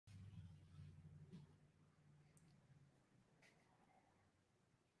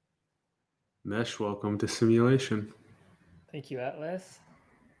Mesh, welcome to Simulation. Thank you, Atlas.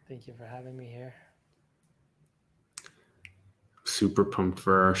 Thank you for having me here. Super pumped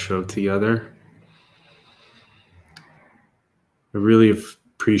for our show together. I really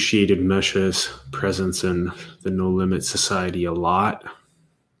appreciated Mesh's presence in the No Limit Society a lot.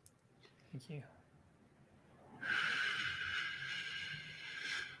 Thank you.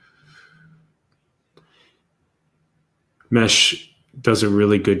 Mesh does a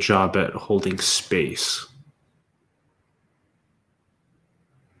really good job at holding space.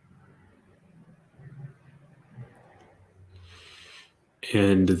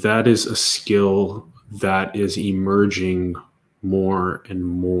 And that is a skill that is emerging more and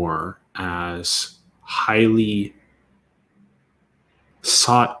more as highly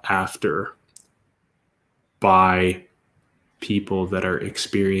sought after by people that are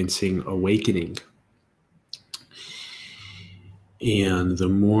experiencing awakening. And the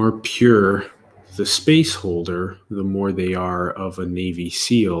more pure the space holder, the more they are of a Navy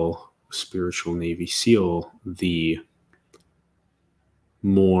SEAL, spiritual Navy SEAL, the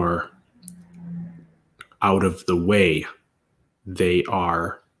more out of the way they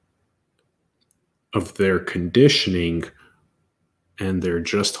are of their conditioning, and they're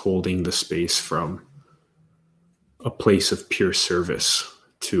just holding the space from a place of pure service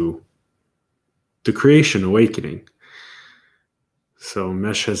to the creation awakening. So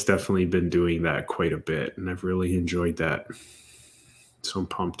Mesh has definitely been doing that quite a bit, and I've really enjoyed that. So I'm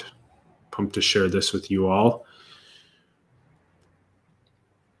pumped to share this with you all.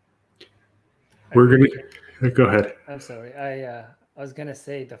 We're gonna go ahead. I'm sorry. I was gonna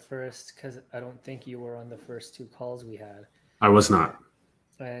say the first because I don't think you were on the first two calls we had, I was not.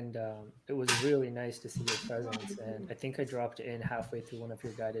 and it was really nice to see your presence. And I think I dropped in halfway through one of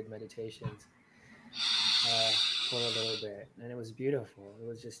your guided meditations for a little bit, and it was beautiful. It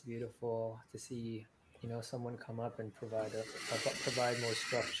was just beautiful to see someone come up and provide more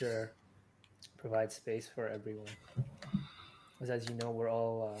structure, provide space for everyone. Because as you know, we're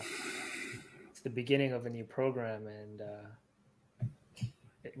all it's the beginning of a new program, and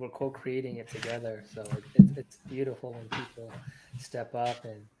we're co-creating it together. So it's beautiful when people step up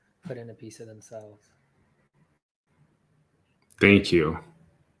and put in a piece of themselves. Thank you.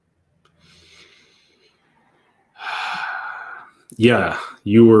 Yeah,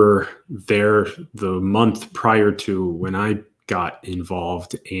 you were there the month prior to when I got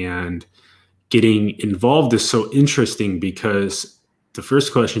involved, and getting involved is so interesting because the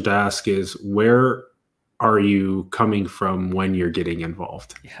first question to ask is, where are you coming from when you're getting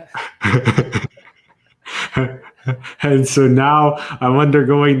involved? Yes. And so now I'm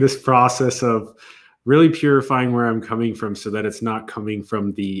undergoing this process of really purifying where I'm coming from so that it's not coming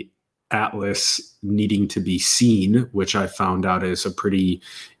from the Atlas needing to be seen, which I found out is a pretty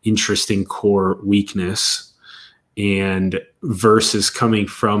interesting core weakness, and versus coming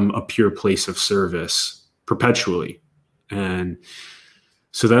from a pure place of service perpetually. And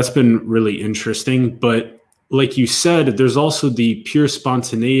so that's been really interesting. But like you said, there's also the pure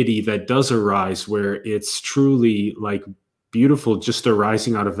spontaneity that does arise where it's truly like beautiful, just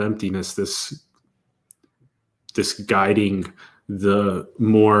arising out of emptiness, this guiding the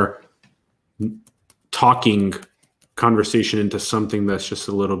more talking conversation into something that's just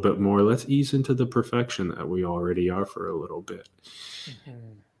a little bit more, let's ease into the perfection that we already are for a little bit.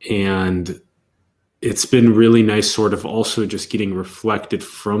 Mm-hmm. And it's been really nice sort of also just getting reflected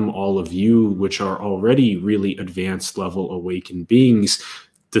from all of you, which are already really advanced level awakened beings,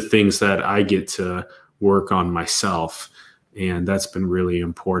 the things that I get to work on myself. And that's been really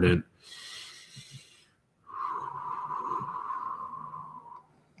important.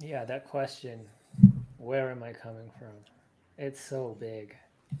 Yeah, that question, where am I coming from? It's so big.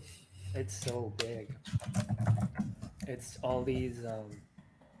 It's so big. It's all these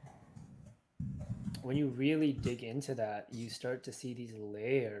when you really dig into that, you start to see these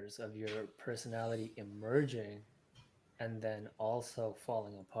layers of your personality emerging and then also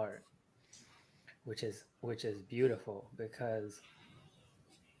falling apart, which is beautiful, because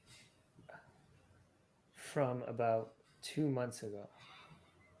from about 2 months ago,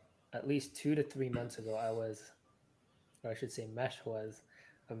 at least 2 to 3 months ago, or I should say Mesh was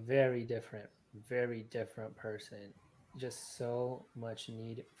a very different person. Just so much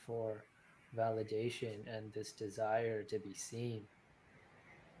need for validation and this desire to be seen.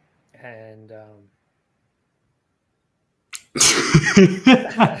 And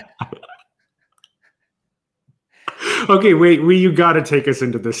okay, wait, you got to take us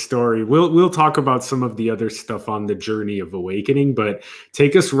into this story. We'll talk about some of the other stuff on the journey of awakening, but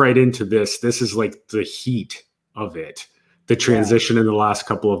take us right into this. This is like the heat of it. the transition in the last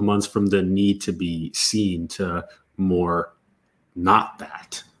couple of months from the need to be seen to more not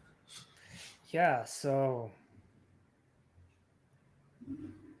that. Yeah, so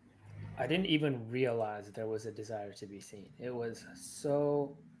I didn't even realize there was a desire to be seen. It was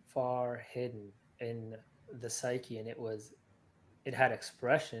so far hidden in the psyche, and it had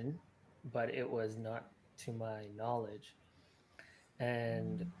expression, but it was not to my knowledge.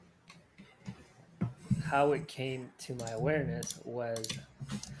 And how it came to my awareness was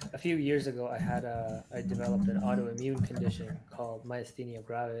a few years ago. I developed an autoimmune condition called myasthenia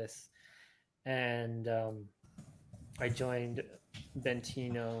gravis, and I joined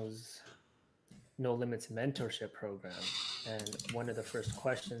Bentino's No Limits mentorship program. And one of the first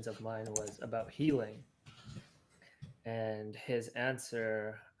questions of mine was about healing. And his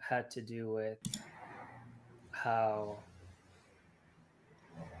answer had to do with how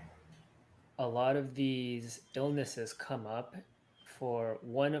a lot of these illnesses come up for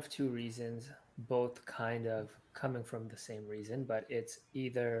one of two reasons, both kind of coming from the same reason, but it's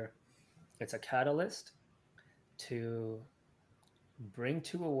a catalyst to bring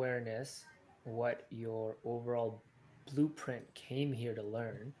to awareness what your overall blueprint came here to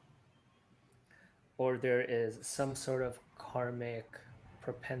learn, or there is some sort of karmic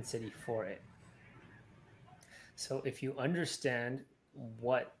propensity for it. So if you understand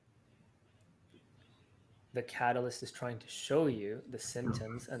what the catalyst is trying to show you, the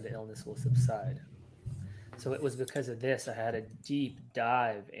symptoms and the illness will subside. So it was because of this I had a deep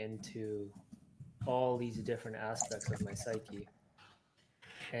dive into all these different aspects of my psyche.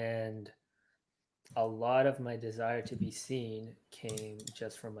 And a lot of my desire to be seen came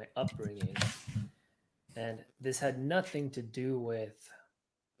just from my upbringing. And this had nothing to do with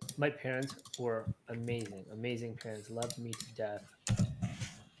my parents were amazing, amazing parents, loved me to death.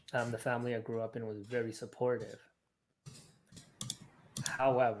 The family I grew up in was very supportive.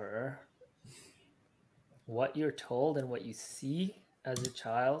 However, what you're told and what you see as a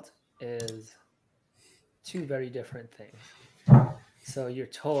child is two very different things. So you're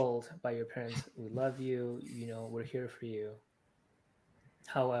told by your parents, we love you, we're here for you.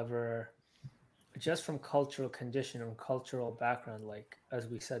 However, just from cultural condition and cultural background, like as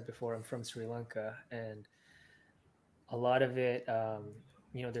we said before, I'm from Sri Lanka, and a lot of it,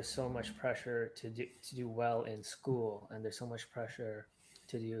 there's so much pressure to do well in school, and there's so much pressure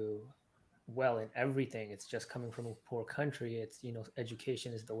to do well in everything. It's just coming from a poor country. It's,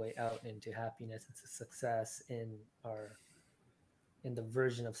 education is the way out into happiness. It's a success in the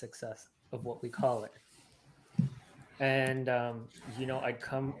version of success of what we call it. And I'd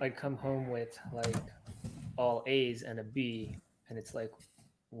come home with like all A's and a B, and it's like,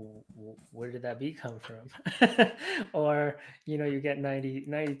 where did that B come from? Or you get 90,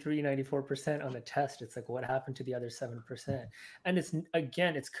 93, 94% on the test. It's like, what happened to the other 7%? And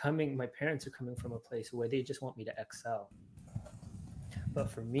it's coming, my parents are coming from a place where they just want me to excel.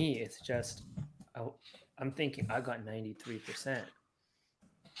 But for me, it's just, I'm thinking I got 93%,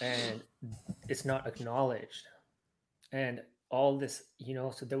 and it's not acknowledged. And all this,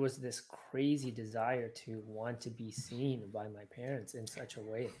 so there was this crazy desire to want to be seen by my parents in such a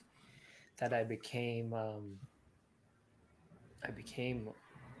way that I became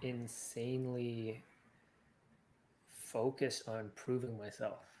insanely focused on proving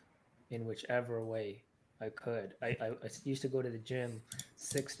myself in whichever way I could. I used to go to the gym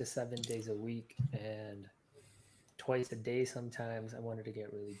 6 to 7 days a week, and twice a day sometimes. I wanted to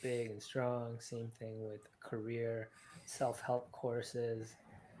get really big and strong. Same thing with career, self-help courses,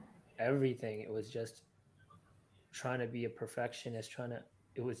 everything. It was just trying to be a perfectionist,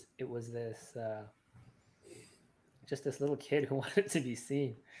 it was this just this little kid who wanted to be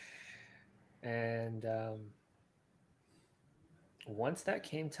seen. And once that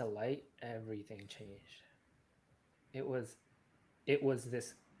came to light, everything changed. It was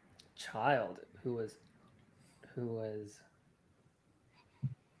this child who was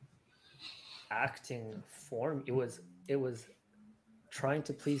acting form. It was trying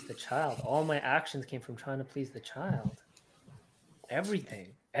to please the child. All my actions came from trying to please the child.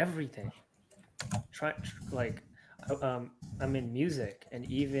 Everything. Try like I'm in music, and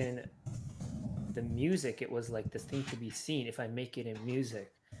even the music, it was like this thing to be seen. If I make it in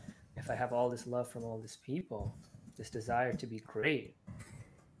music, if I have all this love from all these people, this desire to be great,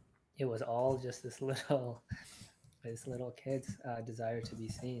 it was all just this little kid's desire to be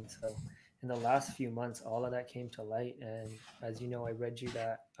seen. So in the last few months, all of that came to light, and as you know, I read you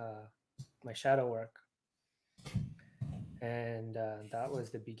that my shadow work, and that was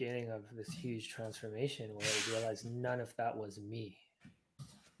the beginning of this huge transformation where I realized none of that was me.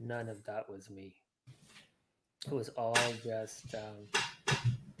 None of that was me. it was all just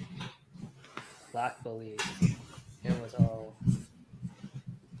black beliefs. It was all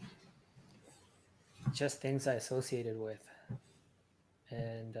just things I associated with.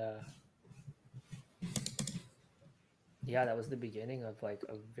 And yeah, that was the beginning of like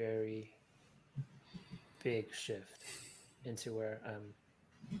a very big shift into where I'm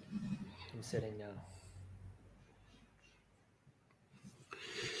sitting now.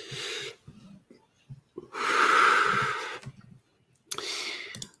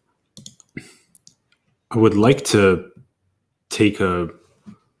 I would like to take a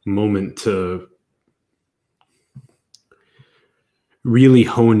moment to really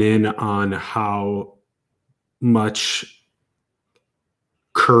hone in on how much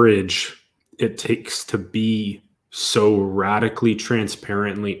courage it takes to be so radically,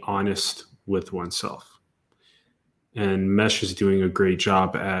 transparently honest with oneself. And Mesh is doing a great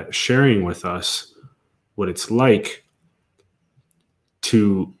job at sharing with us what it's like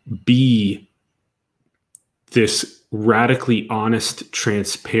to be this radically honest,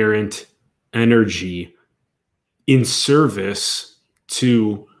 transparent energy in service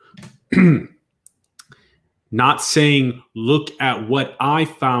to not saying, look at what I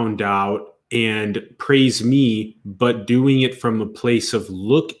found out and praise me, but doing it from a place of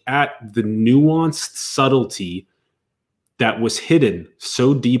look at the nuanced subtlety that was hidden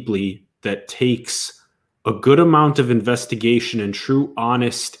so deeply that takes a good amount of investigation and true,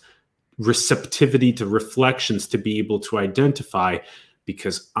 honest receptivity to reflections to be able to identify,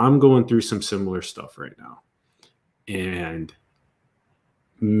 because I'm going through some similar stuff right now. And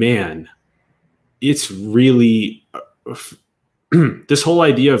man, it's really this whole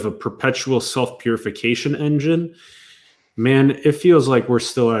idea of a perpetual self-purification engine, man, it feels like we're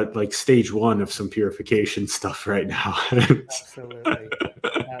still at like stage 1 of some purification stuff right now. Absolutely.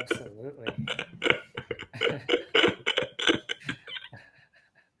 Absolutely.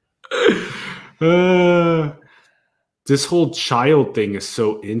 This whole child thing is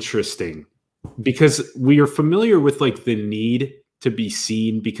so interesting because we are familiar with like the need to be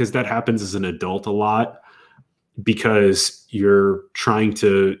seen, because that happens as an adult a lot, because you're trying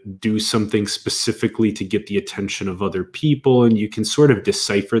to do something specifically to get the attention of other people. And you can sort of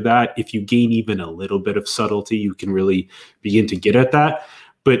decipher that. If you gain even a little bit of subtlety, you can really begin to get at that.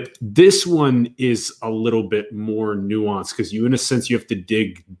 But this one is a little bit more nuanced because you, in a sense, you have to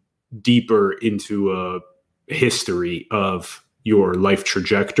dig deeper into a history of your life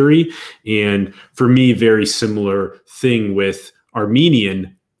trajectory. And for me, very similar thing with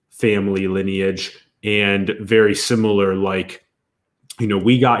Armenian family lineage, and very similar, like, you know,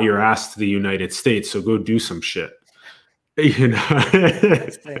 we got your ass to the United States, so go do some shit. You know?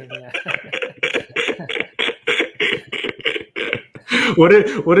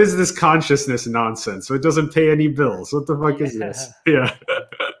 What is this consciousness nonsense? So it doesn't pay any bills. What the fuck is this? Yeah.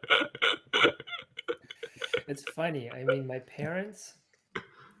 It's funny. I mean, my parents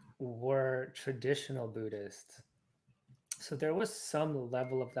were traditional Buddhists, so there was some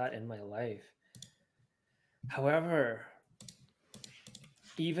level of that in my life. However,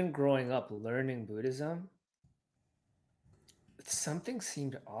 even growing up learning Buddhism, something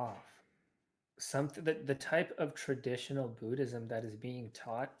seemed off. Something that the type of traditional Buddhism that is being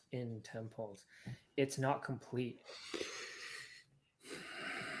taught in temples, it's not complete.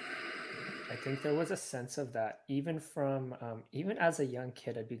 I think there was a sense of that even from even as a young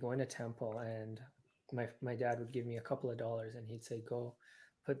kid. I'd be going to temple and my dad would give me a couple of dollars and he'd say, go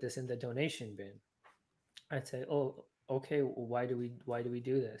put this in the donation bin. I'd say, oh, okay, why do we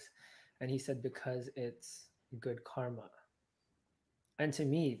do this? And he said, because it's good karma. And to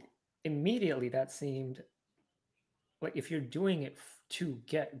me, immediately that seemed like, if you're doing it to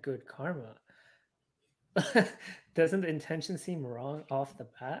get good karma, doesn't the intention seem wrong off the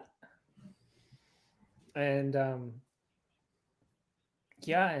bat? And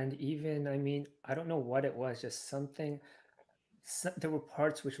yeah, and even, I mean, I don't know what it was, just something. There were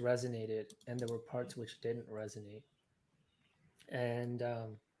parts which resonated and there were parts which didn't resonate. And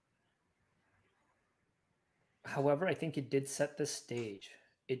however, I think it did set the stage.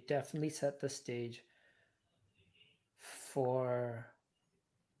 It definitely set the stage for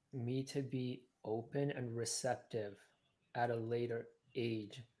me to be open and receptive at a later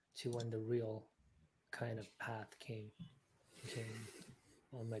age to when the real kind of path came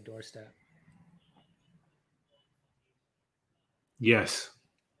on my doorstep. Yes.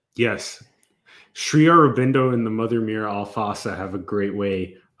 Sri Aurobindo and the Mother Mira Alfassa have a great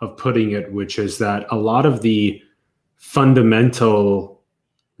way of putting it, which is that a lot of the fundamental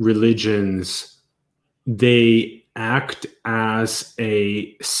religions, they act as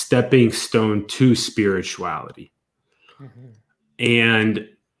a stepping stone to spirituality. Mm-hmm. And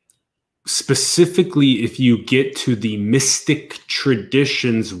specifically, if you get to the mystic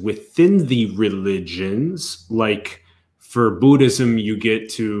traditions within the religions, like for Buddhism, you get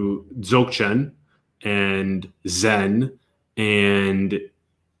to Dzogchen and Zen, and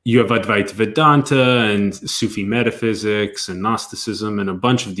you have Advaita Vedanta and Sufi metaphysics and Gnosticism and a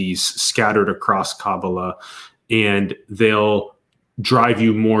bunch of these scattered across Kabbalah, and they'll drive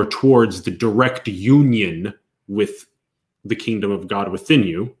you more towards the direct union with the kingdom of God within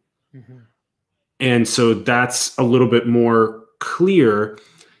you. Mm-hmm. And so that's a little bit more clear,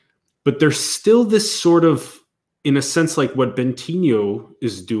 but there's still this sort of, in a sense, like what Bentinho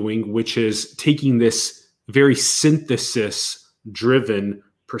is doing, which is taking this very synthesis driven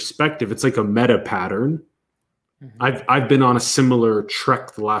perspective. It's like a meta pattern. Mm-hmm. I've been on a similar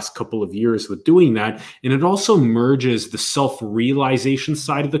trek the last couple of years with doing that. And it also merges the self-realization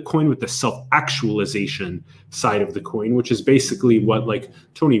side of the coin with the self-actualization side of the coin, which is basically what like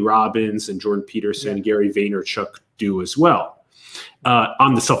Tony Robbins and Jordan Peterson, Yeah. Gary Vaynerchuk do as well,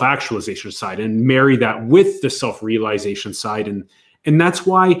 on the self-actualization side, and marry that with the self-realization side. And that's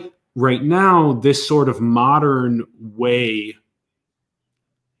why right now, this sort of modern way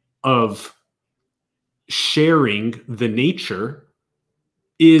of sharing the nature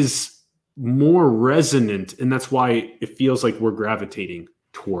is more resonant, and that's why it feels like we're gravitating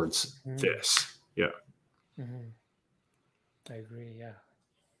towards this. Yeah. Mm-hmm. I agree.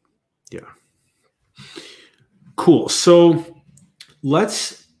 Yeah. Cool. So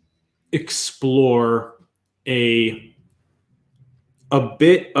let's explore a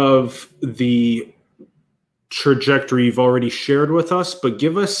bit of the trajectory you've already shared with us, but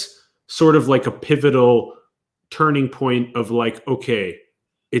give us sort of like a pivotal turning point of like, okay,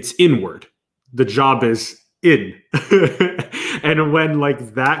 it's inward. The job is in. And when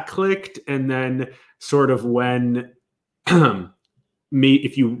like that clicked, and then sort of when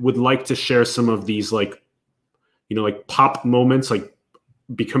if you would like to share some of these like, like pop moments, like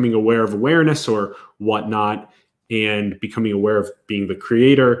becoming aware of awareness or whatnot, and becoming aware of being the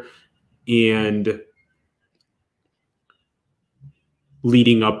creator, and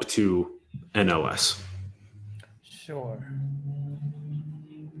leading up to NLS. Sure.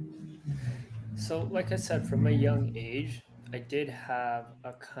 So, like I said, from a young age, I did have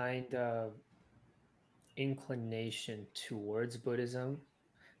a kind of inclination towards Buddhism,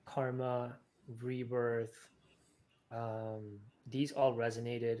 karma, rebirth. These all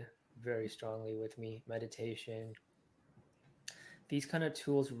resonated very strongly with me. Meditation. These kind of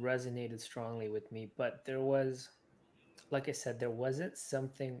tools resonated strongly with me, but there was, like I said, there wasn't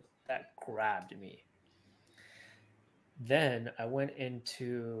something that grabbed me. Then I went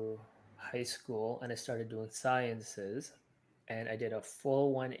into high school and I started doing sciences, and I did a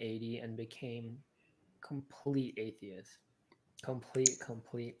full 180 and became complete atheist.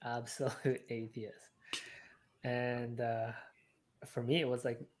 Complete, absolute atheist. And for me, it was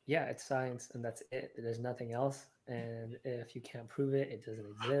like, yeah, it's science and that's it. There's nothing else. And if you can't prove it, it doesn't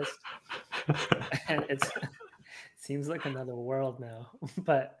exist. And it seems like another world now,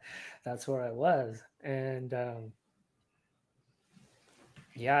 but that's where I was. And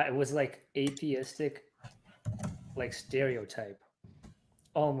yeah, it was like atheistic, like stereotype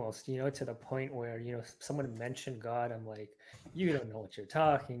almost, to the point where, someone mentioned God, I'm like, you don't know what you're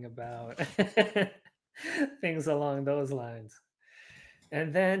talking about. Things along those lines.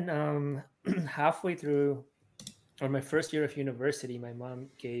 And then halfway through, or my first year of university, my mom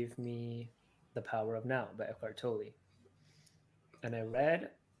gave me The Power of Now by Eckhart Tolle. And I read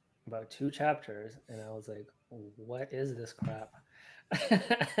about 2 chapters and I was like, what is this crap?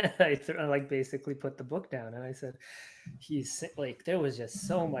 I like basically put the book down and I said, he's like, there was just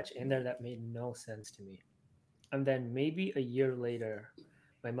so much in there that made no sense to me. And then maybe a year later,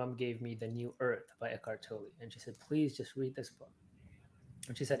 my mom gave me The New Earth by Eckhart Tolle. And she said, please just read this book.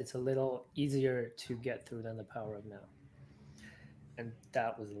 And she said, it's a little easier to get through than The Power of Now. And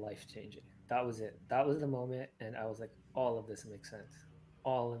that was life changing. That was it. That was the moment. And I was like, all of this makes sense.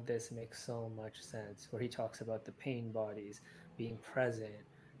 All of this makes so much sense. Where he talks about the pain bodies being present,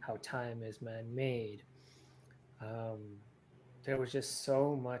 how time is man made. There was just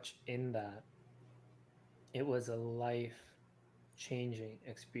so much in that. It was a life changing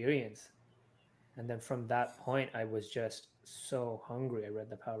experience. And then from that point, I was just so hungry. I read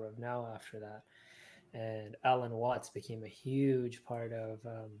The Power of Now after that. And Alan Watts became a huge part of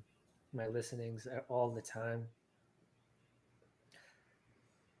my listenings all the time.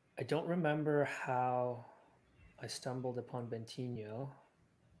 I don't remember how I stumbled upon Bentinho.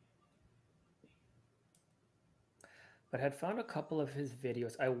 but had found a couple of his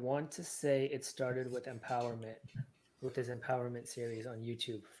videos. I want to say it started with empowerment, with his empowerment series on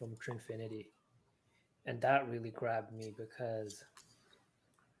YouTube from Trinfinity. And that really grabbed me because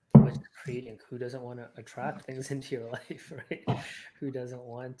he was just creating. Who doesn't want to attract things into your life, right? Who doesn't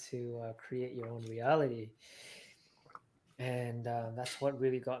want to create your own reality? And that's what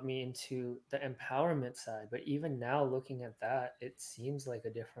really got me into the empowerment side. But even now, looking at that, it seems like a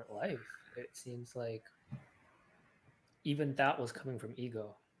different life. It seems like even that was coming from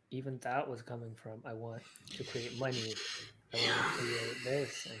ego. Even that was coming from, I want to create money, I want to create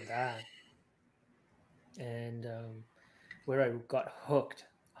this and that. And where I got hooked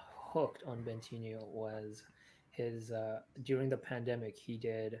on Bentinho was his during the pandemic he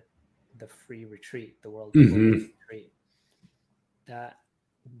did the free retreat, the world focus Hmm. retreat. That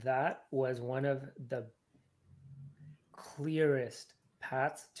that was one of the clearest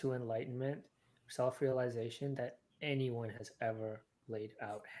paths to enlightenment, self-realization that anyone has ever laid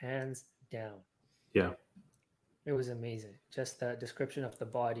out, hands down. Yeah. It was amazing. Just the description of the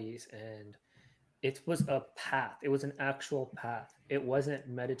bodies, and it was a path. It was an actual path. It wasn't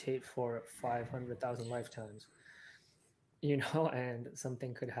meditate for 500,000 lifetimes, and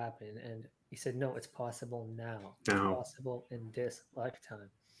something could happen. And he said, no, it's possible now. It's Now, possible in this lifetime.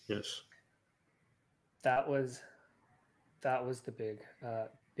 yes. That was the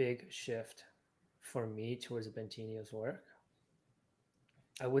big shift for me towards Bentinho's work.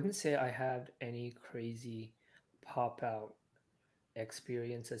 I wouldn't say I had any crazy pop out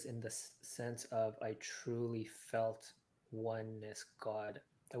experiences in the sense of I truly felt oneness, God.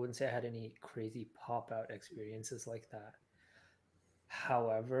 I wouldn't say I had any crazy pop out experiences like that.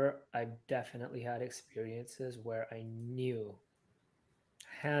 However, I definitely had experiences where I knew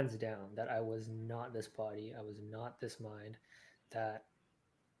hands down that I was not this body, I was not this mind, that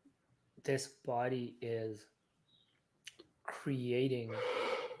this body is creating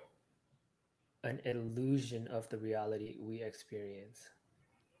an illusion of the reality we experience.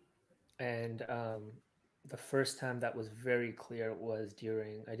 And the first time that was very clear was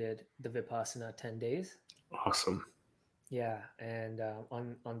during I did the Vipassana 10 days. Awesome. Yeah, and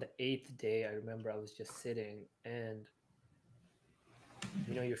on the eighth day, I remember I was just sitting, and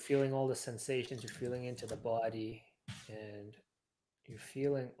you're feeling all the sensations, you're feeling into the body, and you're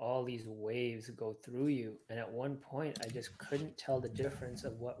feeling all these waves go through you. And at one point, I just couldn't tell the difference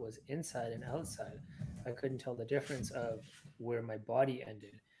of what was inside and outside. I couldn't tell the difference of where my body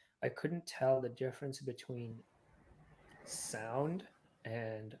ended. I couldn't tell the difference between sound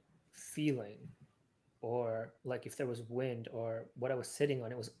and feeling, or like if there was wind or what I was sitting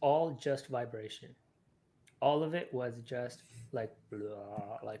on. It was all just vibration. All of it was just like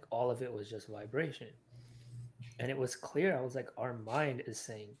blah, like all of it was just vibration. And it was clear. I was like, our mind is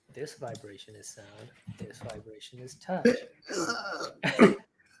saying this vibration is sound, this vibration is touch.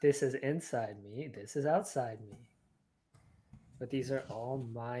 This is inside me, this is outside me. But these are all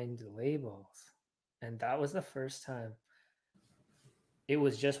mind labels. And that was the first time. It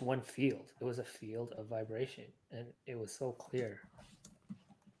was just one field. It was a field of vibration, and it was so clear.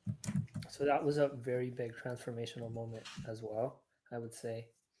 So that was a very big transformational moment as well, I would say.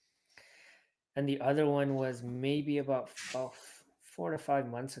 And the other one was maybe about 4 to 5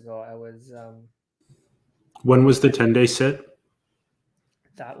 months ago. I was When was the 10-day sit?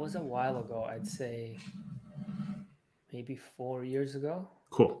 that was a while ago. I'd say maybe 4 years ago.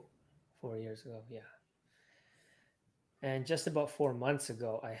 Cool. 4 years ago, yeah. And just about 4 months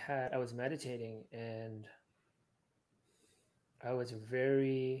ago, I was meditating, and I was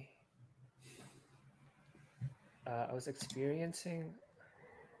very I was experiencing.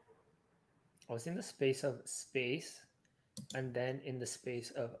 I was in the space of space, and then in the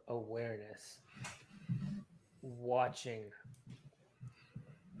space of awareness, watching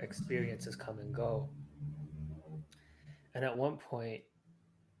experiences come and go. And at one point,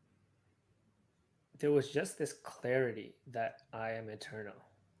 there was just this clarity that I am eternal.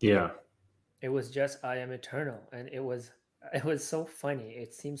 Yeah. It was just I am eternal, and it was so funny.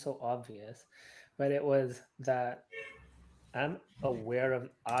 It seemed so obvious, but it was that I am aware of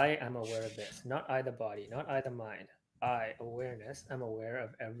this, not I the body, not I the mind. I awareness. I'm aware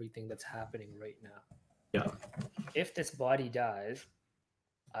of everything that's happening right now. Yeah. If this body dies,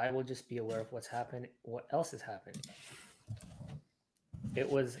 I will just be aware of what's happening, what else is happening. It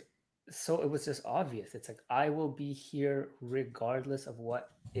was just obvious. It's like I will be here regardless of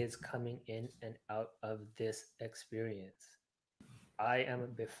what is coming in and out of this experience. I am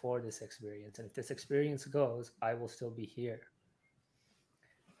before this experience, and if this experience goes, I will still be here.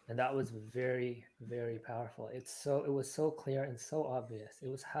 And that was very, very powerful. It was so clear and so obvious. It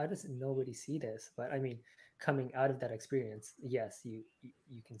was, how does nobody see this? But I mean, coming out of that experience, yes, you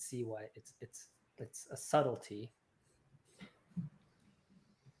can see why it's a subtlety.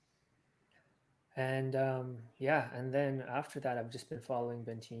 And yeah, and then after that, I've just been following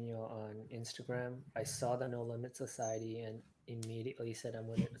Bentinho on Instagram. I saw the No Limit Society and immediately said I'm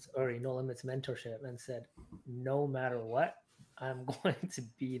going to, or No Limits Mentorship, and said, no matter what, I'm going to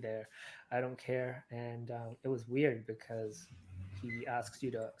be there. I don't care. And it was weird because he asks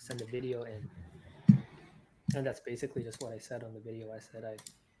you to send a video in, and that's basically just what I said on the video. I said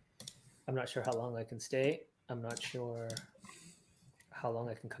I'm not sure how long I can stay. I'm not sure how long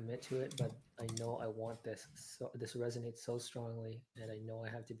I can commit to it, but I know I want this. So this resonates so strongly, and I know I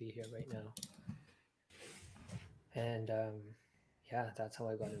have to be here right now. And yeah, that's how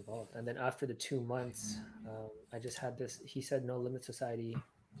I got involved. And then after the 2 months, I just had this. He said No Limit Society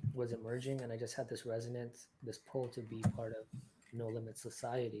was emerging, and I just had this resonance, this pull to be part of No Limit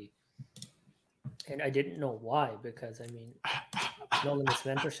Society. And I didn't know why, because I mean, No Limits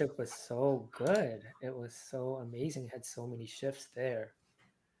Mentorship was so good. It was so amazing. It had so many shifts there.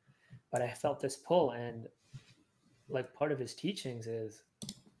 But I felt this pull, and like part of his teachings is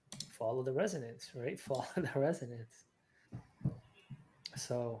follow the resonance, right? Follow the resonance.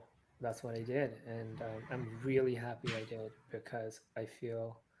 So that's what I did, and I'm really happy I did, because I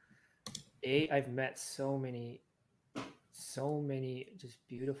feel I've met so many just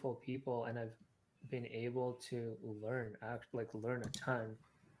beautiful people, and I've been able to learn a ton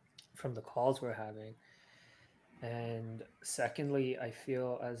from the calls we're having. And secondly, I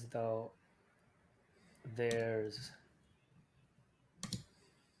feel as though there's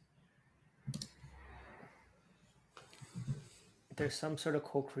some sort of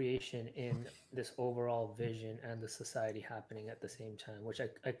co-creation in this overall vision and the society happening at the same time, which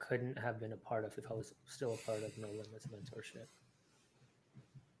I couldn't have been a part of if I was still a part of No Limits Mentorship.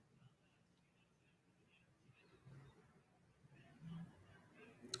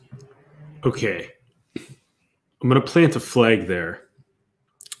 Okay. I'm going to plant a flag there,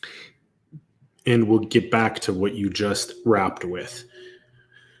 and we'll get back to what you just wrapped with.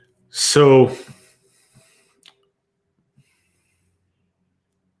 So,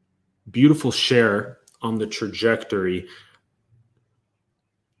 beautiful share on the trajectory,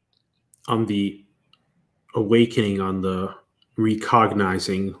 on the awakening, on the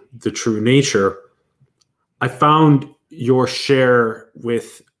recognizing the true nature. I found your share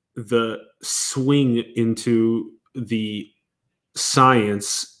with the swing into the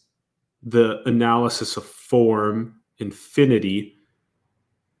science, the analysis of form, infinity,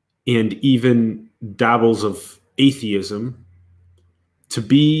 and even dabbles of atheism to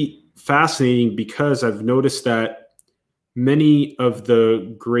be fascinating, because I've noticed that many of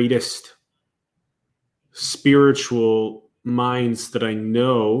the greatest spiritual minds that I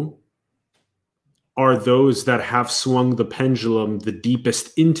know are those that have swung the pendulum the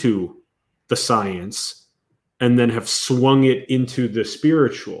deepest into the science, and then have swung it into the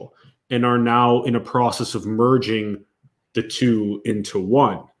spiritual, and are now in a process of merging the two into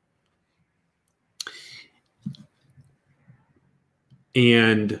one.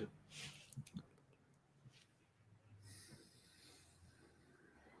 And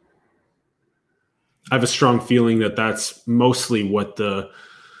I have a strong feeling that that's mostly what the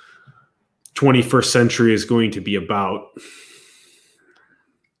 21st century is going to be about.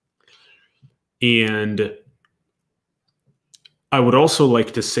 And I would also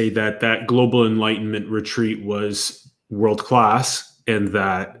like to say that that Global Enlightenment retreat was world class, and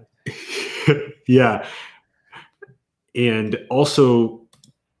that, yeah. And also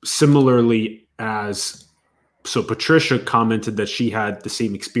similarly, so Patricia commented that she had the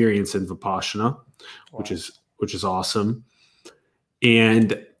same experience in Vipassana, wow, which is awesome.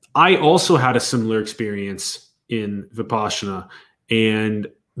 And I also had a similar experience in Vipassana, and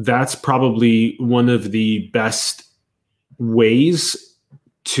that's probably one of the best ways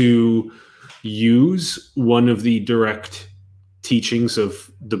to use one of the direct teachings of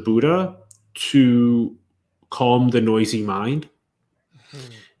the Buddha to calm the noisy mind. Mm-hmm.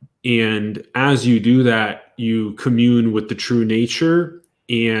 And as you do that, you commune with the true nature,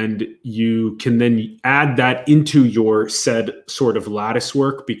 and you can then add that into your said sort of lattice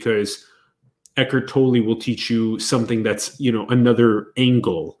work, because Eckhart Tolle will teach you something that's, another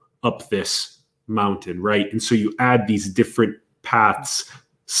angle up this mountain, right? And so you add these different paths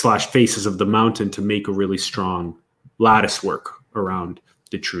 / faces of the mountain to make a really strong lattice work around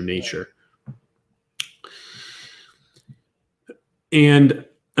the true nature. And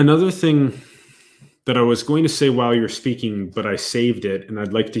another thing that I was going to say while you're speaking, but I saved it, and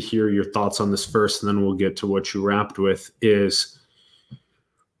I'd like to hear your thoughts on this first, and then we'll get to what you wrapped with, is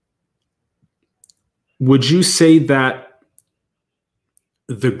Would you say that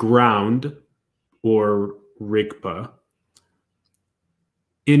the ground or Rigpa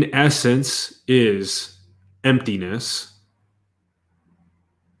in essence is emptiness,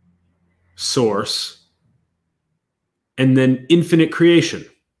 source, and then infinite creation?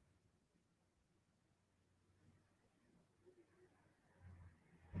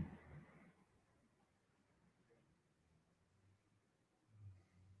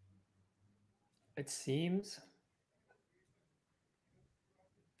 It seems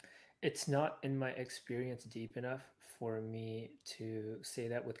it's not in my experience deep enough for me to say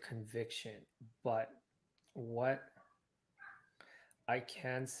that with conviction, but what I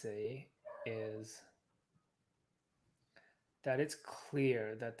can say is that it's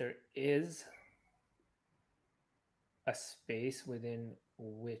clear that there is a space within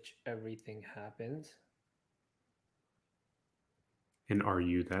which everything happens. And are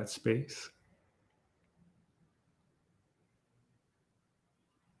you that space?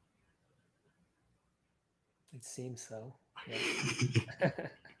 It seems so. Yes.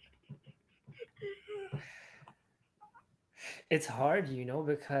 It's hard,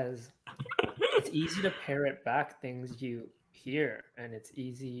 because it's easy to parrot back things you hear, and it's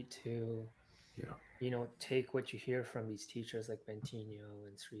easy to, Yeah. take what you hear from these teachers like Bentinho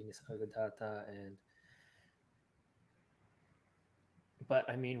and Sri Nisargadatta. But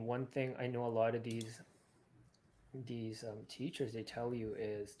I mean, one thing I know a lot of these teachers, they tell you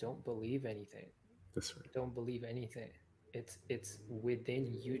is don't believe anything. That's right. Don't believe anything. It's within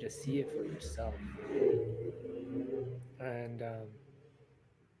you to see it for yourself. And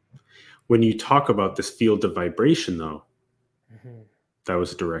When you talk about this field of vibration, though, mhm, that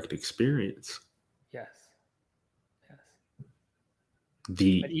was a direct experience. yes, yes. But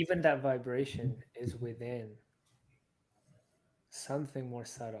The even that vibration is within something more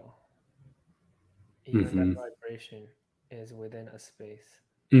subtle. Even that mm-hmm, vibration is within a space.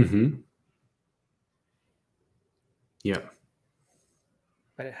 mm-hmm, yeah.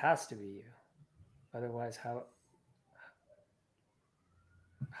 But it has to be you. Otherwise, how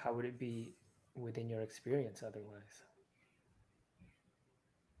would it be within your experience otherwise?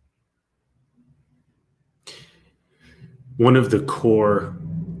 One of the core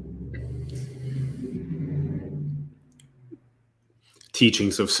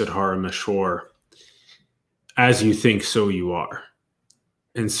teachings of Siddhara Meshwar, as you think, so you are.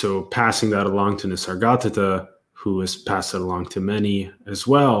 And so passing that along to Nisargadatta, who has passed it along to many as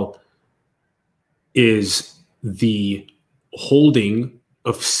well, is the holding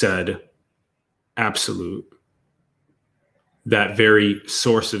of said absolute, that very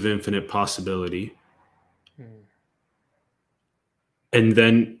source of infinite possibility. Hmm. And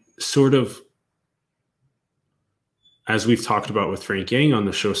then sort of, as we've talked about with Frank Yang on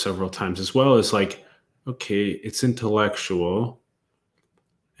the show several times as well, is like, okay, it's intellectual.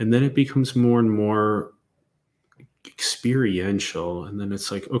 And then it becomes more and more experiential. And then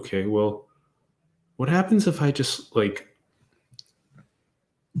it's like, okay, well, what happens if I just like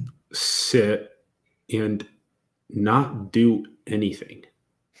sit and not do anything?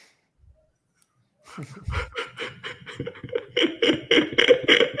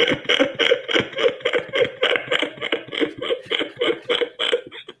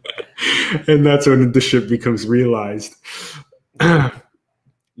 And that's when the ship becomes realized.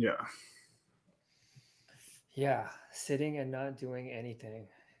 Yeah. Yeah, sitting and not doing anything.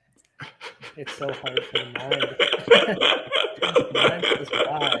 It's so hard for the mind. The mind says,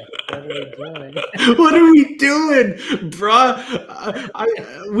 why? What are we doing? What are we doing,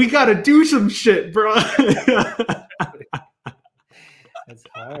 bruh? We gotta do some shit, bruh. It's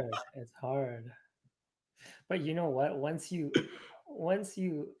hard. It's hard. But you know what? Once you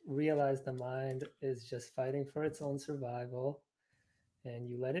realize the mind is just fighting for its own survival and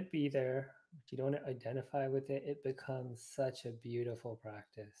you let it be there, but you don't identify with it, it becomes such a beautiful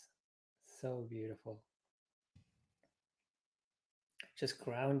practice. So beautiful. Just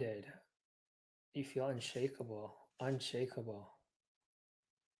grounded. You feel unshakable. Unshakable.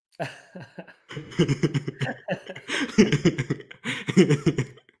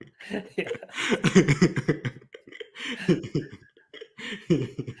 Yeah.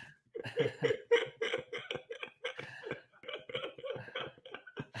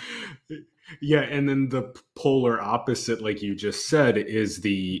 Yeah, and then the polar opposite, like you just said, is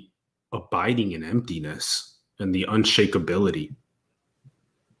the abiding in emptiness and the unshakability.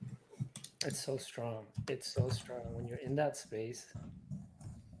 It's so strong. It's so strong. When you're in that space,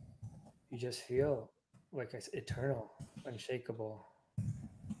 you just feel like it's eternal, unshakable.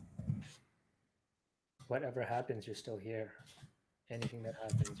 Whatever happens, you're still here. Anything that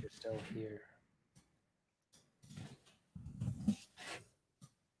happens, you're still here.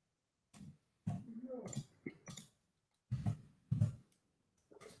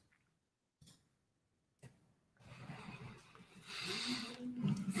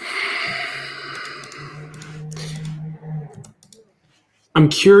 I'm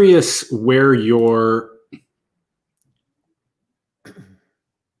curious where your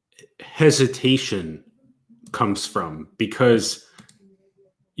hesitation comes from, because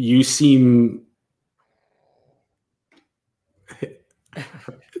you seem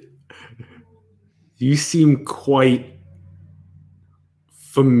quite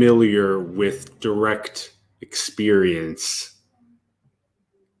familiar with direct experience,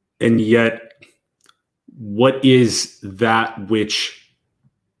 and yet what is that which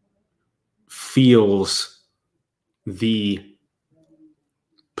feels the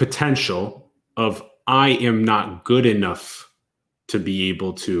potential of I am not good enough to be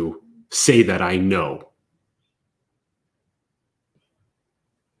able to say that I know?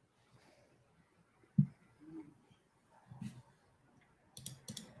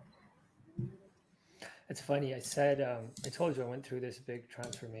 It's funny. I said, I told you I went through this big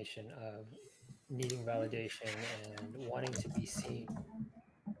transformation of needing validation and wanting to be seen.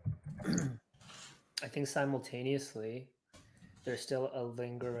 I think simultaneously, there's still a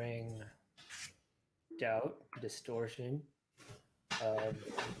lingering doubt, distortion of,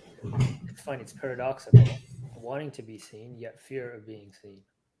 it's funny, it's paradoxical, wanting to be seen, yet fear of being seen.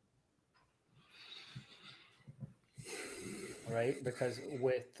 Right? Because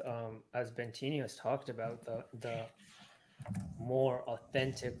with, as Bentinius talked about, the more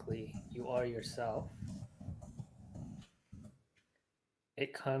authentically you are yourself,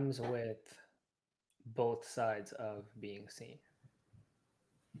 it comes with both sides of being seen.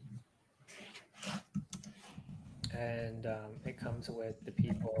 And it comes with the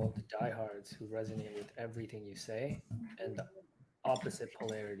people, the diehards who resonate with everything you say, and the opposite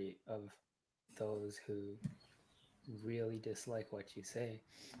polarity of those who really dislike what you say.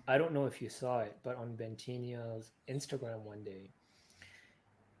 I don't know if you saw it, but on Bentinho's Instagram one day,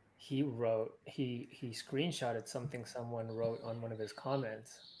 he screenshotted something someone wrote on one of his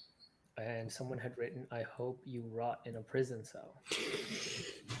comments, and someone had written, "I hope you rot in a prison cell."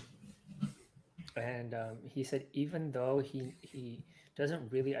 And he said even though he doesn't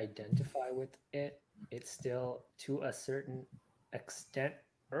really identify with it, it still to a certain extent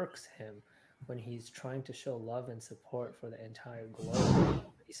irks him when he's trying to show love and support for the entire globe.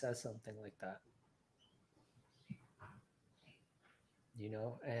 He says something like that, you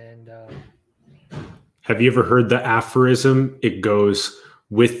know. And Have you ever heard the aphorism? It goes,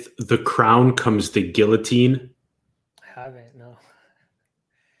 with the crown comes the guillotine. I haven't, no.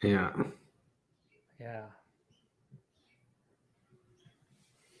 Yeah. Yeah.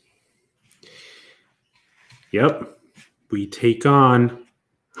 Yep. We take on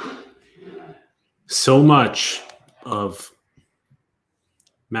so much of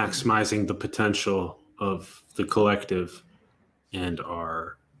maximizing the potential of the collective and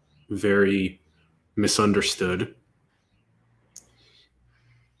are very misunderstood.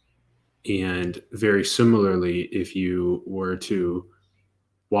 And very similarly, if you were to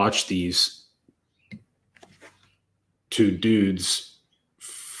watch these two dudes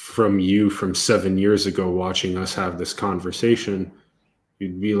from 7 years ago watching us have this conversation,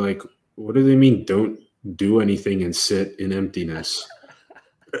 you'd be like, what do they mean don't do anything and sit in emptiness?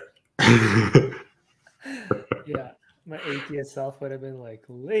 Yeah, my atheist self would have been like,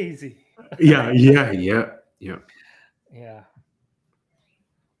 lazy. Yeah. Yeah.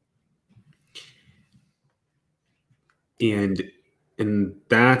 And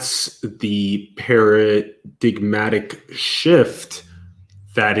that's the paradigmatic shift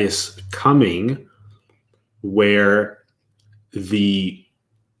that is coming, where the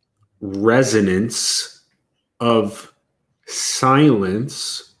resonance of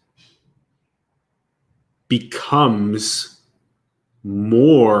silence becomes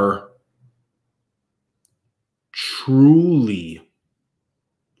more truly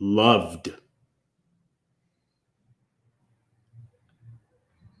loved.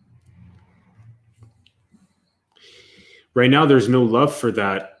 Right now, there's no love for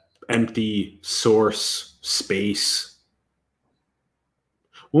that empty source space.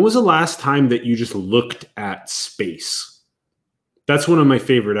 When was the last time that you just looked at space? That's one of my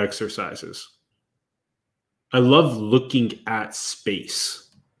favorite exercises. I love looking at space.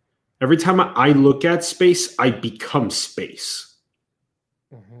 Every time I look at space, I become space.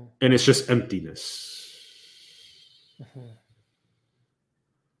 Mm-hmm. And it's just emptiness. Mm-hmm.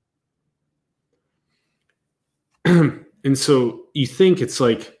 And so you think it's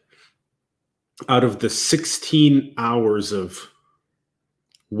like, out of the 16 hours of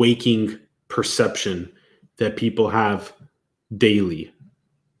waking perception that people have daily,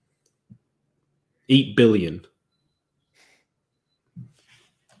 8 billion.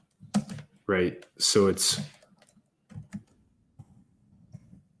 Right? So it's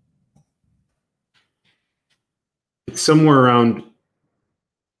somewhere around,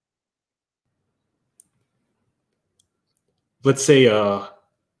 let's say,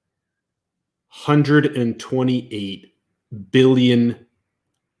 128 billion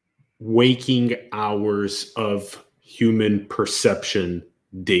waking hours of human perception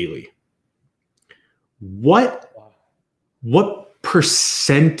daily. What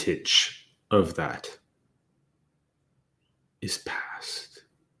percentage of that is passed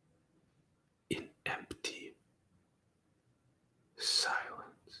in empty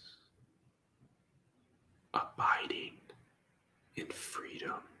silence, abiding in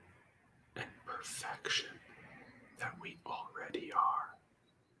freedom and perfection that we already are?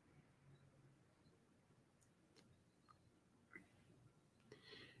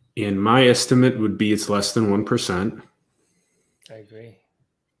 And my estimate would be it's less than 1%. I agree.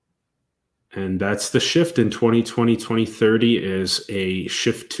 And that's the shift in 2020, 2030 is a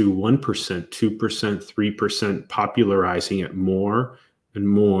shift to 1%, 2%, 3%, popularizing it more and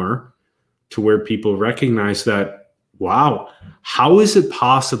more to where people recognize that, wow, how is it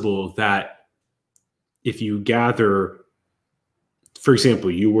possible that if you gather, for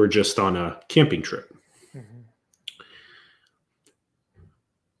example, you were just on a camping trip,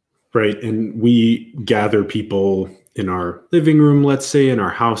 right? And we gather people in our living room, let's say, in our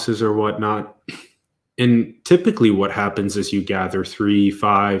houses or whatnot. And typically what happens is you gather 3,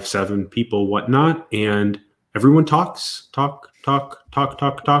 5, 7 people, whatnot, and everyone talks all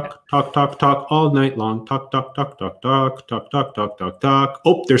night long. Talk.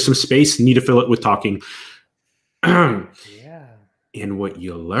 Oh, there's some space. Need to fill it with talking. Yeah. And what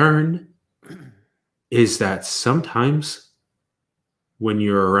you learn is that sometimes when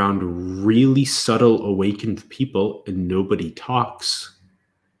you're around really subtle awakened people and nobody talks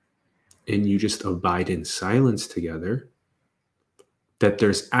and you just abide in silence together, that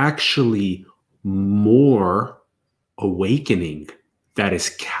there's actually more awakening that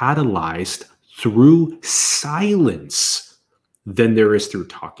is catalyzed through silence than there is through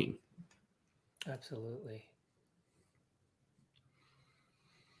talking. Absolutely.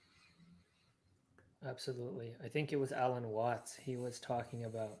 Absolutely. I think it was Alan Watts. He was talking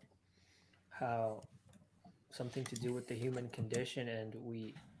about how something to do with the human condition, and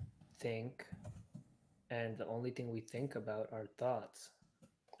we think, and the only thing we think about are thoughts.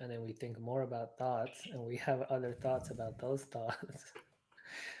 And then we think more about thoughts, and we have other thoughts about those thoughts.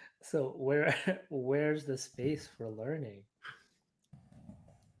 So where's the space for learning?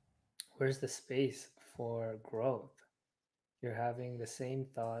 Where's the space for growth? You're having the same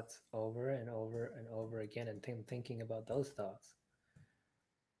thoughts over and over and over again, and thinking about those thoughts.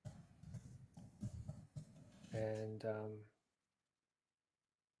 And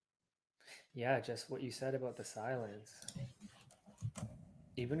yeah, just what you said about the silence.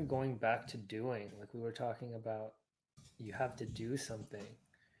 Even going back to doing, like we were talking about, you have to do something.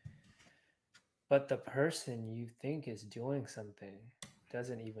 But the person you think is doing something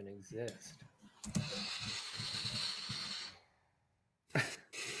doesn't even exist.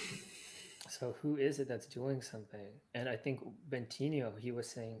 So who is it that's doing something? And I think Bentinho, he was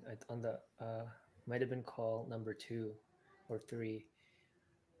saying on the might have been call number 2 or 3,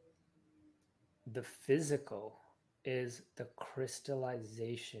 the physical is the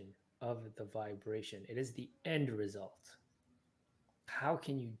crystallization of the vibration. It is the end result. How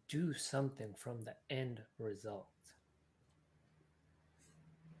can you do something from the end result?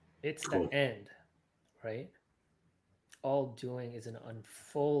 It's Cool. the end, right? All doing is an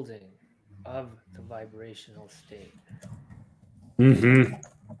unfolding of the vibrational state. Mm-hmm.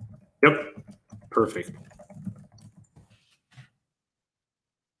 Yep. Perfect.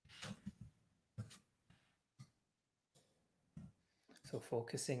 So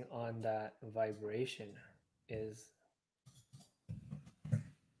focusing on that vibration is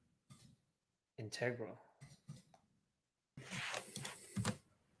integral.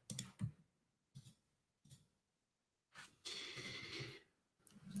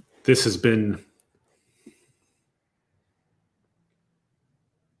 This has been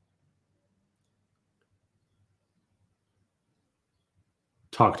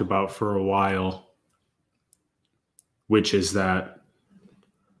talked about for a while, which is that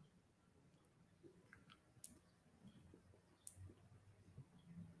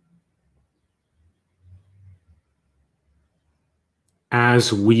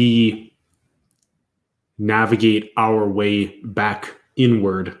as we navigate our way back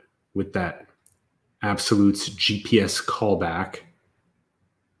inward with that Absolute's GPS callback,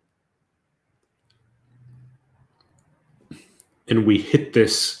 and we hit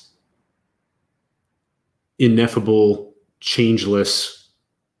this ineffable, changeless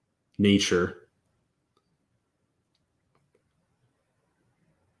nature,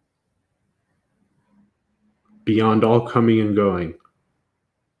 beyond all coming and going.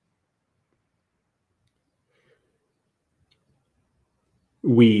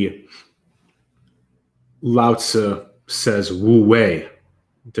 Lao Tzu says Wu Wei.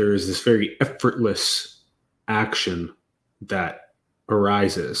 There is this very effortless action that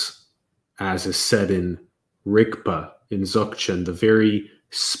arises, as is said in Rigpa, in Dzogchen, the very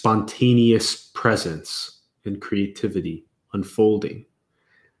spontaneous presence and creativity unfolding.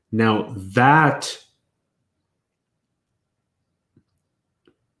 Now, that,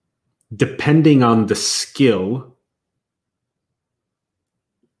 depending on the skill,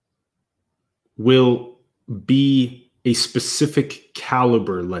 will be a specific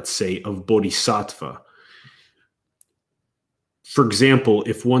caliber, let's say, of bodhisattva. For example,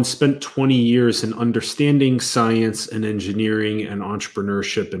 if one spent 20 years in understanding science and engineering and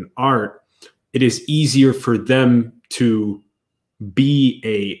entrepreneurship and art, it is easier for them to be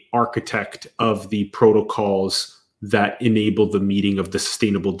an architect of the protocols that enable the meeting of the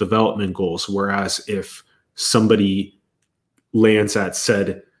Sustainable Development Goals. Whereas if somebody lands at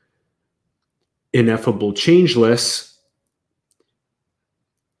said ineffable changeless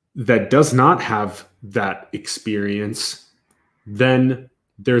that does not have that experience, then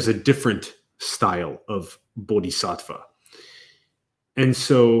there's a different style of bodhisattva. And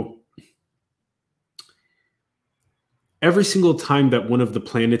so every single time that one of the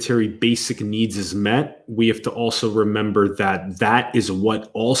planetary basic needs is met, we have to also remember that that is what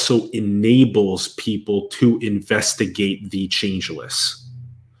also enables people to investigate the changeless.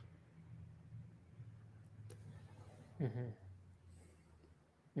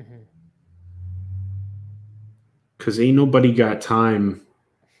 Because ain't nobody got time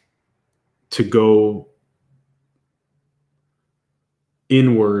to go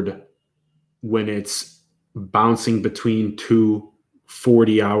inward when it's bouncing between 2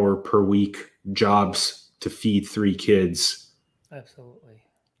 40-hour per week jobs to feed 3 kids. Absolutely.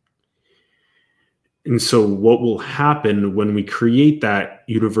 And so what will happen when we create that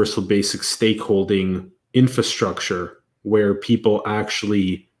universal basic stakeholding infrastructure where people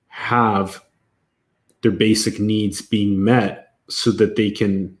actually have their basic needs being met so that they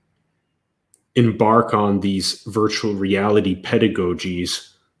can embark on these virtual reality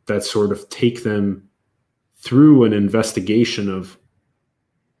pedagogies that sort of take them through an investigation of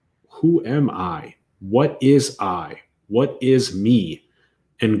who am I? What is I? What is me?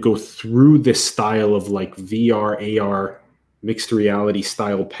 And go through this style of like VR, AR, mixed reality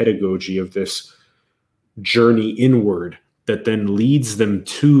style pedagogy of this journey inward that then leads them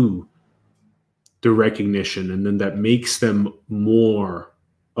to the recognition, and then that makes them more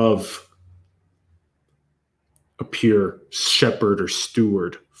of a pure shepherd or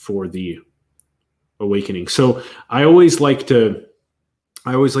steward for the awakening. So I always like to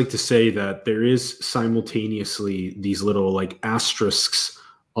say that there is simultaneously these little like asterisks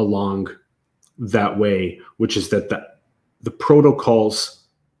along that way, which is that the protocols,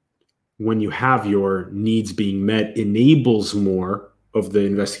 when you have your needs being met, enables more of the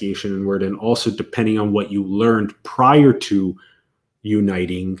investigation inward, and also depending on what you learned prior to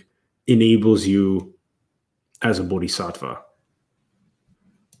uniting, enables you as a bodhisattva.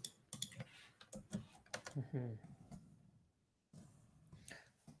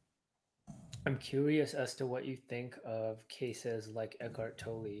 I'm curious as to what you think of cases like Eckhart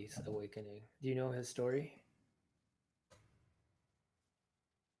Tolle's awakening. Do you know his story?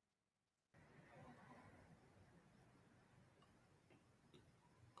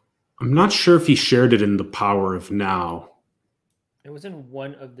 I'm not sure if he shared it in The Power of Now. It was in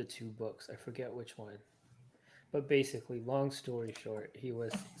one of the 2 books. I forget which one. But basically, long story short, he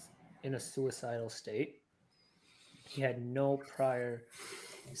was in a suicidal state. He had no prior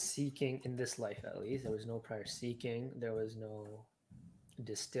seeking in this life, at least. There was no prior seeking. There was no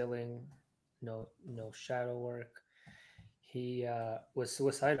distilling, no shadow work. He was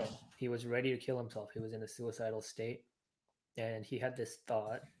suicidal. He was ready to kill himself. He was in a suicidal state. And he had this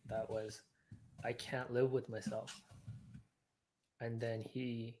thought that was, I can't live with myself. And then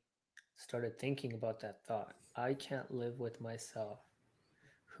he started thinking about that thought. I can't live with myself.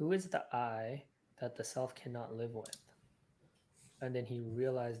 Who is the I that the self cannot live with? And then he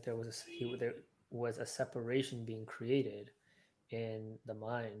realized there was a separation being created in the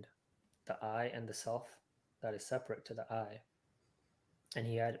mind, the I and the self that is separate to the I. And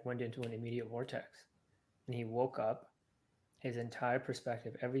he went into an immediate vortex. And he woke up. His entire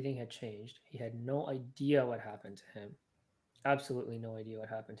perspective, everything had changed. He had no idea what happened to him. Absolutely no idea what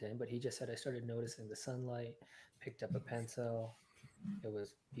happened to him. But he just said, I started noticing the sunlight, picked up a pencil. It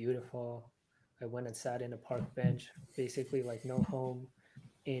was beautiful. I went and sat in a park bench, basically like no home,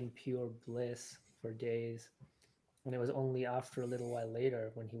 in pure bliss for days. And it was only after a little while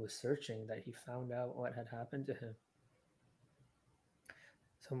later when he was searching that he found out what had happened to him.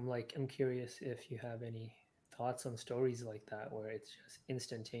 So I'm curious if you have any thoughts on stories like that where it's just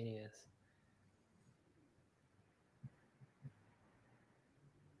instantaneous.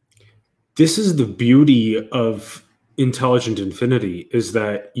 This is the beauty of intelligent infinity, is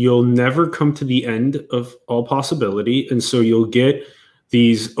that you'll never come to the end of all possibility, and so you'll get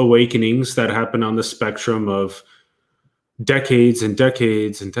these awakenings that happen on the spectrum of decades and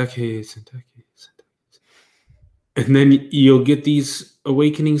decades and decades and decades, and then you'll get these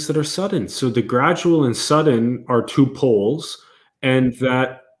awakenings that are sudden. So the gradual and sudden are two poles, and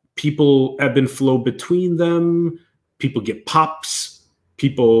that people ebb and flow between them. People get pops.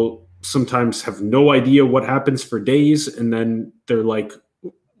 People sometimes have no idea what happens for days, and then they're like,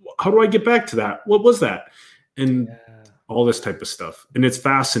 how do I get back to that? What was that? And Yeah. all this type of stuff. And it's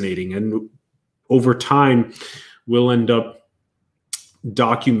fascinating. And over time, we'll end up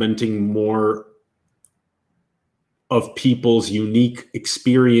documenting more of people's unique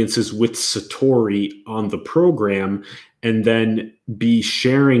experiences with Satori on the program, and then be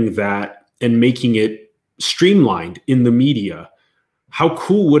sharing that and making it streamlined in the media. How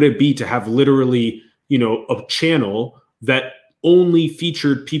cool would it be to have literally, a channel that only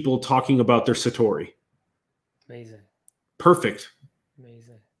featured people talking about their Satori? Amazing. Perfect.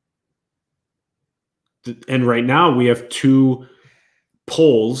 Amazing. And right now we have two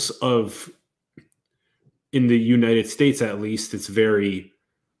poles of, in the United States at least, it's very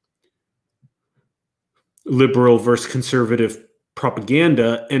liberal versus conservative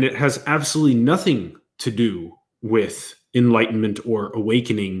propaganda, and it has absolutely nothing to do with enlightenment or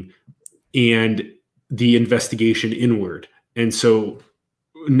awakening and the investigation inward. And so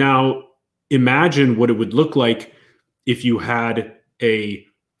now imagine what it would look like if you had a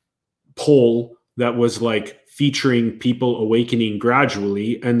poll that was like featuring people awakening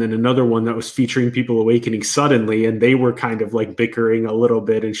gradually, and then another one that was featuring people awakening suddenly, and they were kind of like bickering a little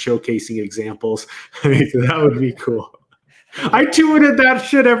bit and showcasing examples. I mean, that would be cool. I tune in that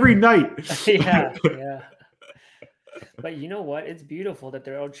shit every night. Yeah, yeah. But you know what? It's beautiful that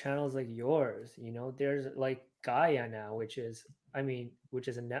there are channels like yours. There's like Gaia now, which is a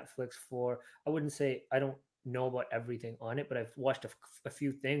Netflix for. I wouldn't say I don't know about everything on it, but I've watched a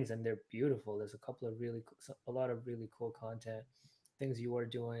few things and they're beautiful. There's a couple of a lot of really cool content, things you are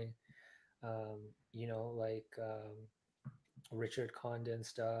doing. Like Richard Condon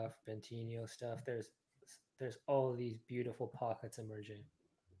stuff, Bentinho stuff. There's all these beautiful pockets emerging.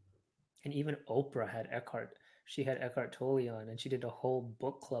 And even Oprah had Eckhart. She had Eckhart Tolle on, and she did a whole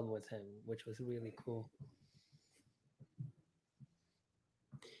book club with him, which was really cool.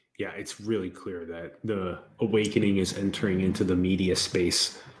 Yeah, it's really clear that the awakening is entering into the media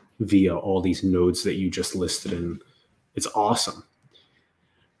space via all these nodes that you just listed, and it's awesome.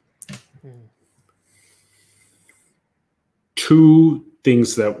 Two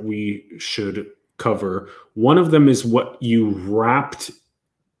things that we should cover. One of them is what you wrapped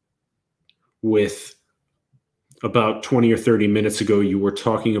with about 20 or 30 minutes ago. You were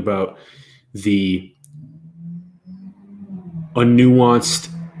talking about a nuanced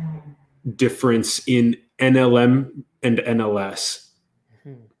difference in NLM and NLS.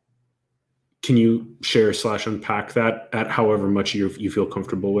 Can you share / unpack that at however much you feel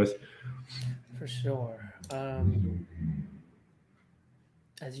comfortable with? For sure.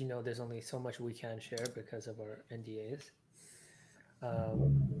 As you know, there's only so much we can share because of our NDAs.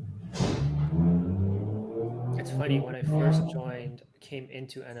 It's funny, when I first came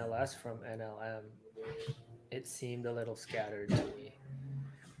into NLS from NLM, it seemed a little scattered to me.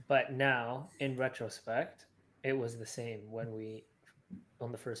 But now, in retrospect, it was the same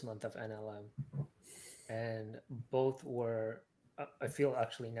on the first month of NLM. And both were, I feel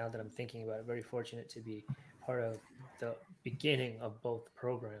actually, now that I'm thinking about it, very fortunate to be part of the beginning of both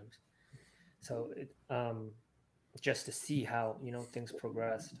programs. So just to see how things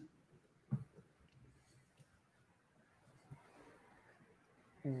progressed.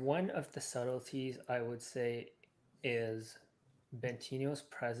 One of the subtleties I would say is Bentinho's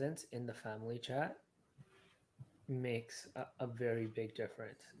presence in the family chat makes a very big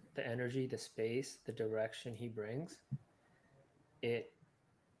difference. The energy, the space, the direction he brings, it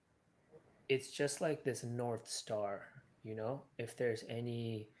it's just like this north star. If there's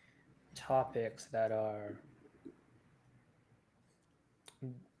any topics that are,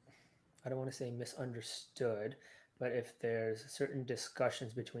 I don't want to say misunderstood, but if there's certain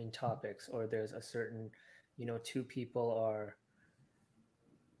discussions between topics, or there's a certain, two people are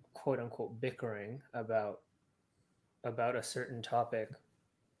quote unquote bickering about a certain topic,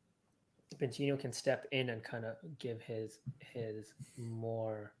 Bentinho can step in and kind of give his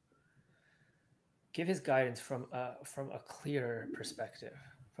guidance from a clearer perspective,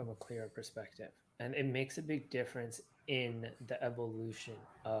 and it makes a big difference in the evolution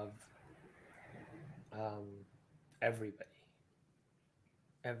of everybody.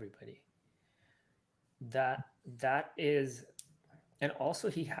 That is, and also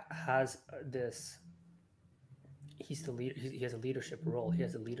he has this. He's the leader. He has a leadership role. He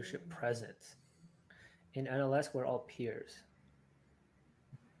has a leadership presence. In NLS, we're all peers.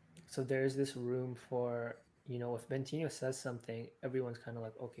 So there's this room for, if Bentinho says something, everyone's kind of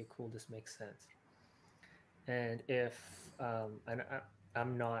like, okay, cool, this makes sense. And if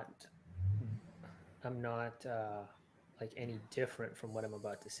I'm not like any different from what I'm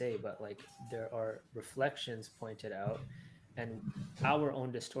about to say, but like there are reflections pointed out, and our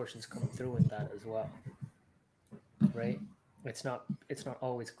own distortions come through in that as well. Right? It's not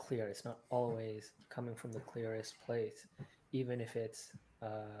always clear. It's not always coming from the clearest place, even if it's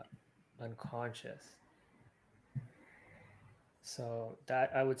unconscious. So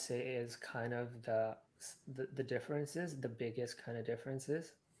that, I would say, is kind of the differences, the biggest kind of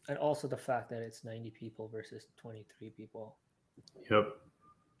differences, and also the fact that it's 90 people versus 23 people. Yep.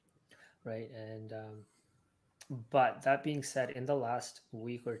 Right, and but that being said, in the last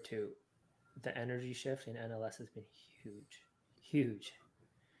week or two, the energy shift in NLS has been huge.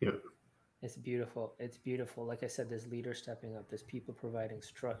 Yep. It's beautiful. Like I said, there's leaders stepping up. There's people providing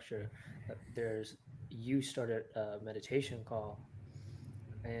structure. You started a meditation call,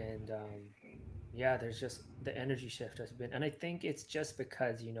 and there's just the energy shift has been. And I think it's just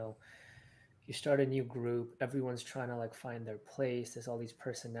because you start a new group, everyone's trying to like find their place. There's all these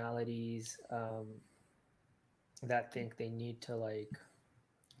personalities that think they need to like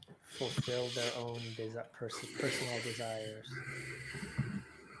fulfill their own personal desires.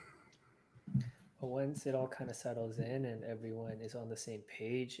 But once it all kind of settles in and everyone is on the same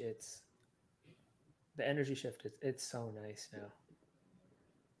page, it's the energy shift. It's so nice now.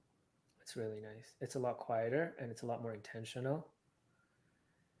 It's really nice. It's a lot quieter and it's a lot more intentional.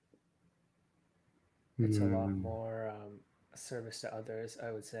 It's a lot more service to others,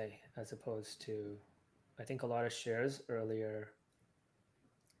 I would say, as opposed to, I think a lot of shares earlier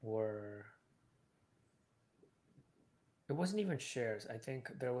it wasn't even shares. I think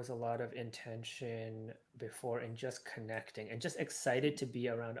there was a lot of intention before and just connecting and just excited to be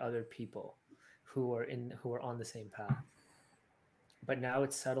around other people who are on the same path. But now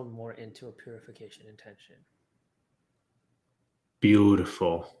it's settled more into a purification intention.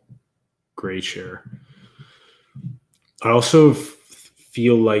 Beautiful. Great share. I also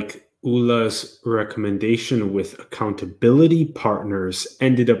feel like Ula's recommendation with accountability partners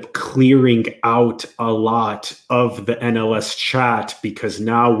ended up clearing out a lot of the NLS chat, because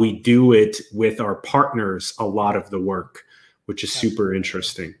now we do it with our partners, a lot of the work, which is super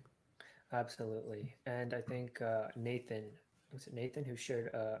interesting. Absolutely. And I think Nathan who shared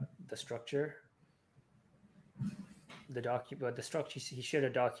the structure? The structure, he shared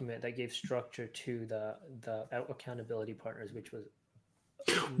a document that gave structure to the accountability partners, which was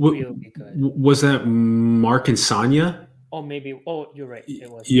really good. Was that Mark and Sonia? Oh, maybe. Oh, you're right.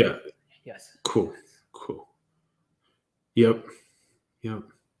 It was. Yeah. Yes. Cool. Yep.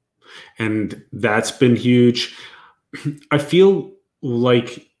 And that's been huge. I feel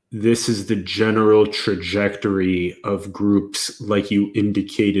like this is the general trajectory of groups, like you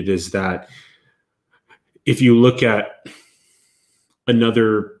indicated, is that if you look at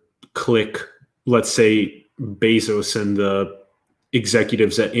another clique, let's say Bezos and the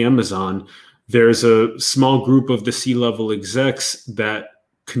executives at Amazon, there's a small group of the C-level execs that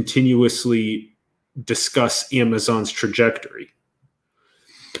continuously discuss Amazon's trajectory.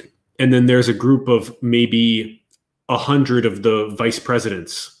 And then there's a group of maybe 100 of the vice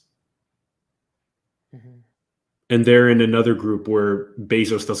presidents. Mm-hmm. And they're in another group where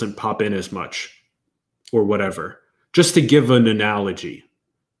Bezos doesn't pop in as much or whatever, just to give an analogy.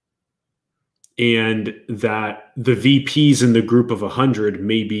 And that the VPs in the group of 100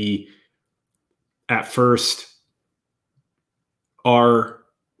 maybe at first are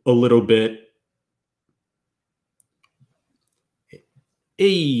a little bit,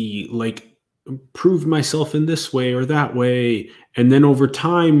 like, prove myself in this way or that way. And then over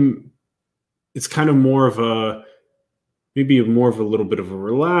time, it's kind of more of a, maybe more of a little bit of a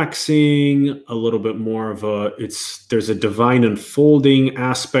relaxing, a little bit more of a, there's a divine unfolding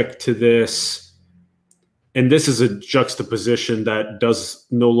aspect to this. And this is a juxtaposition that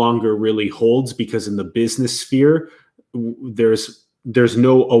no longer really holds, because in the business sphere, there's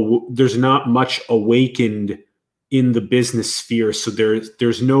not much awakened in the business sphere. So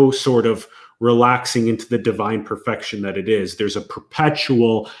there's no sort of relaxing into the divine perfection that it is. There's a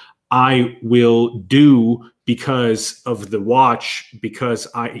perpetual, I will do because of the watch, because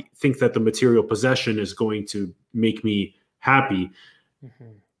I think that the material possession is going to make me happy.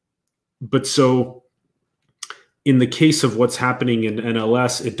 Mm-hmm. But so in the case of what's happening in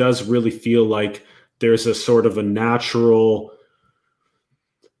NLS, it does really feel like there's a sort of a natural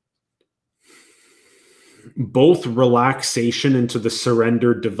both relaxation into the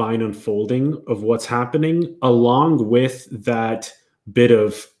surrendered divine unfolding of what's happening, along with that bit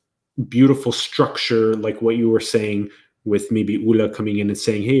of beautiful structure, like what you were saying with maybe Ula coming in and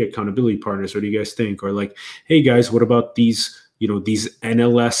saying, hey, accountability partners, what do you guys think? Or like, hey guys, what about these, these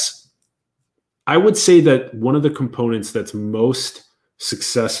NLS? I would say that one of the components that's most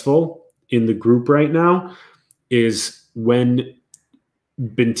successful in the group right now is when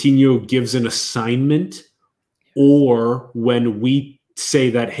Bentinho gives an assignment, or when we say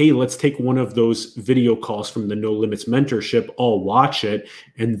that, hey, let's take one of those video calls from the No Limits mentorship, all watch it,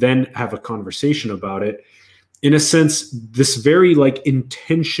 and then have a conversation about it. In a sense, this very like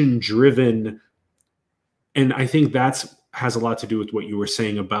intention driven, and I think that's has a lot to do with what you were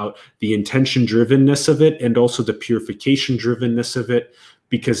saying about the intention drivenness of it and also the purification drivenness of it,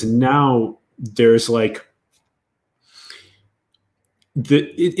 because now there's like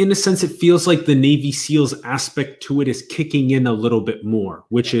in a sense, it feels like the Navy SEALs aspect to it is kicking in a little bit more,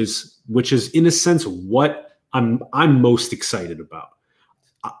 which is in a sense what I'm most excited about.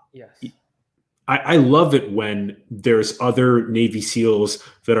 Yes. I love it when there's other Navy SEALs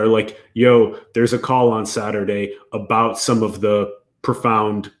that are like, yo, there's a call on Saturday about some of the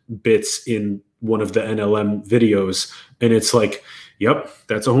profound bits in one of the NLM videos. And it's like, yep,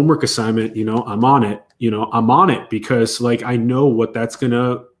 that's a homework assignment. I'm on it. I'm on it because like, I know what that's going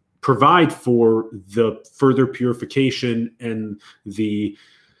to provide for the further purification and the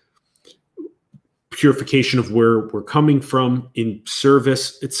purification of where we're coming from in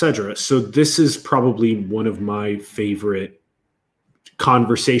service, etc. So this is probably one of my favorite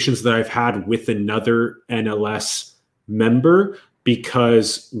conversations that I've had with another NLS member,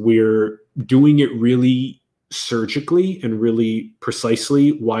 because we're doing it really surgically and really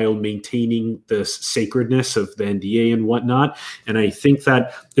precisely while maintaining the sacredness of the NDA and whatnot. And I think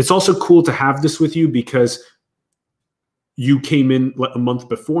that it's also cool to have this with you because you came in a month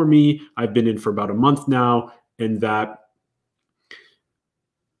before me. I've been in for about a month now, and that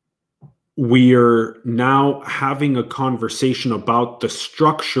we're now having a conversation about the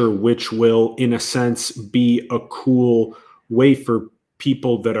structure, which will, in a sense, be a cool way for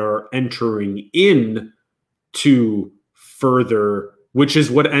people that are entering in to further, which is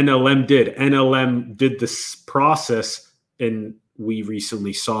what NLM did. NLM did this process, and we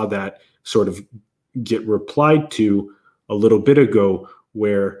recently saw that sort of get replied to a little bit ago,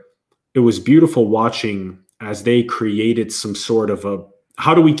 where it was beautiful watching as they created some sort of a,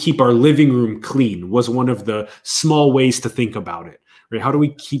 how do we keep our living room clean was one of the small ways to think about it, right? How do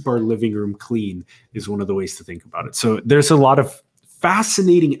we keep our living room clean is one of the ways to think about it. So there's a lot of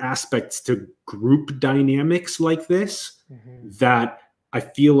fascinating aspects to group dynamics like this that I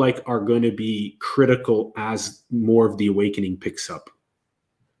feel like are going to be critical as more of the awakening picks up.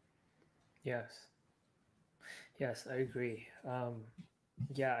 Yes, I agree.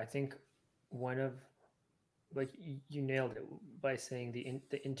 Yeah, I think one of, like, you nailed it by saying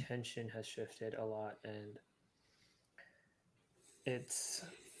the intention has shifted a lot, and it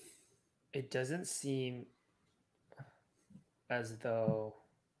doesn't seem as though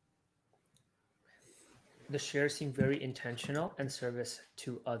the shares seem very intentional and service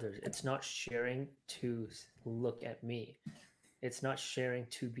to others. It's not sharing to look at me. It's not sharing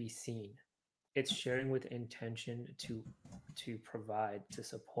to be seen. It's sharing with intention to provide, to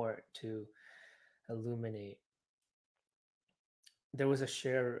support, to illuminate. There was a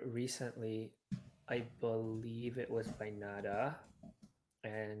share recently, I believe it was by Nada,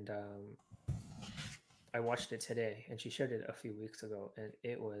 and I watched it today, and she shared it a few weeks ago, and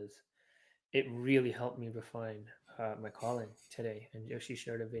it really helped me refine my calling today. And she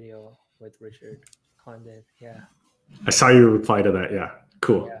shared a video with Richard Condon. Yeah, I saw your reply to that. Yeah,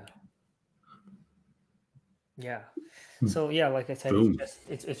 cool. Yeah. So yeah, like I said,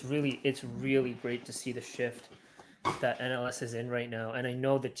 it's really great to see the shift that NLS is in right now. And I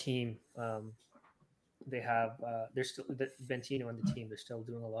know the team, they have they're still, Bentinho and the team, they're still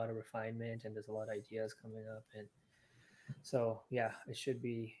doing a lot of refinement, and there's a lot of ideas coming up. And so yeah, it should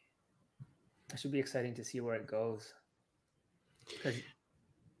be exciting to see where it goes. Because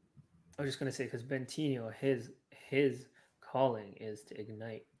I was just gonna say, because Bentinho, his calling is to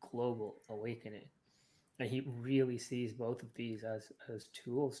ignite global awakening. And he really sees both of these as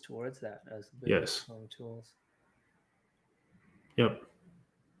tools towards that, as big, Yes. strong tools. Yep.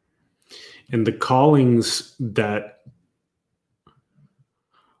 And the callings that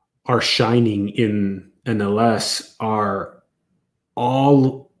are shining in NLS are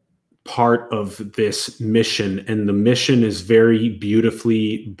all part of this mission. And the mission is very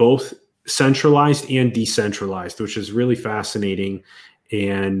beautifully both centralized and decentralized, which is really fascinating.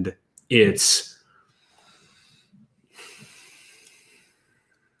 And it's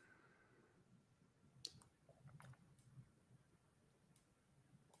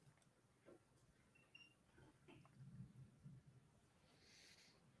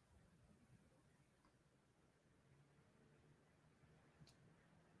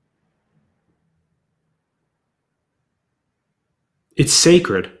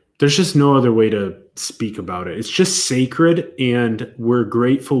sacred. There's just no other way to speak about it. It's just sacred, and we're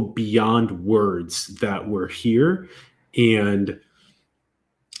grateful beyond words that we're here. And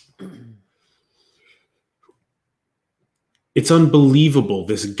it's unbelievable,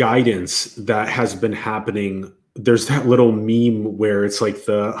 this guidance that has been happening. There's that little meme where it's like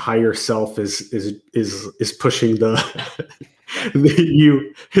the higher self is pushing the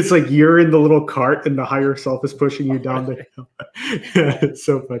it's like you're in the little cart and the higher self is pushing you down the hill. It's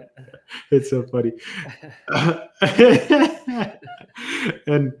so funny. It's so funny.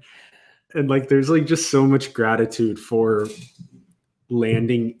 and like there's like just so much gratitude for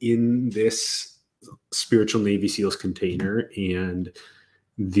landing in this spiritual Navy SEALs container. And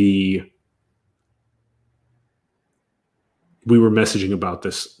we were messaging about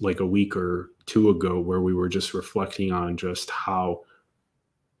this like a week or two ago, where we were just reflecting on just how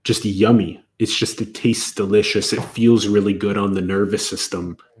just yummy. It's just, it tastes delicious. It feels really good on the nervous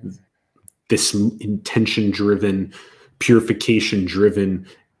system. This intention driven, purification driven,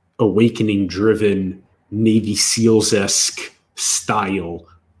 awakening driven, Navy SEALs-esque style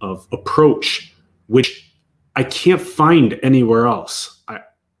of approach, which I can't find anywhere else.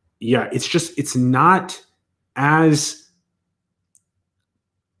 It's not as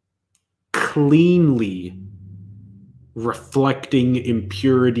cleanly reflecting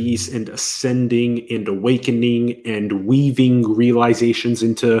impurities and ascending and awakening and weaving realizations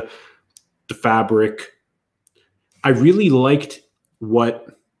into the fabric. I really liked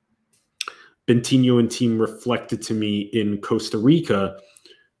what Bentinho and team reflected to me in Costa Rica,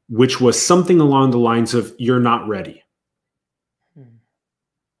 which was something along the lines of, you're not ready.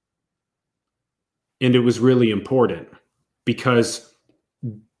 And it was really important because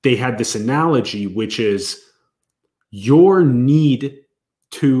they had this analogy, which is your need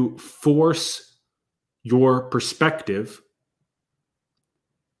to force your perspective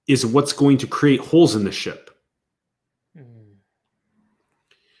is what's going to create holes in the ship.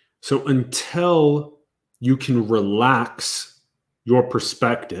 So until you can relax your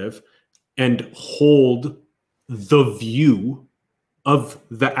perspective and hold the view of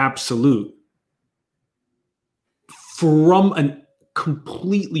the absolute from a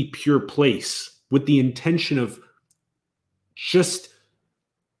completely pure place with the intention of just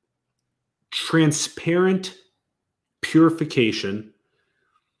transparent purification,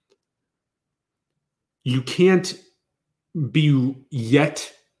 you can't be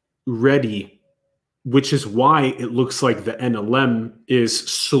yet ready, which is why it looks like the NLM is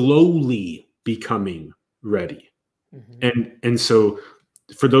slowly becoming ready. And so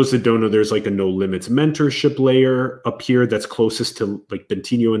for those that don't know, there's like a no limits mentorship layer up here that's closest to like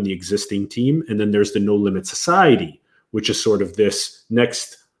Bentinho and the existing team. And then there's the No Limit Society, which is sort of this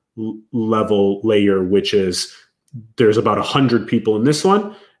next level layer, which is there's about 100 people in this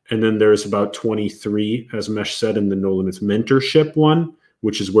one. And then there's about 23, as Mesh said, in the No Limits mentorship one,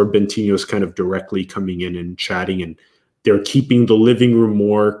 which is where Bentinho's kind of directly coming in and chatting, and they're keeping the living room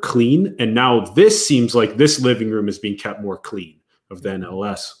more clean. And now this seems like this living room is being kept more clean of the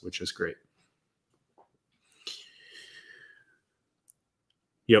NLS, which is great.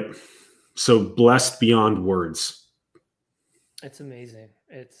 Yep. So blessed beyond words. It's amazing.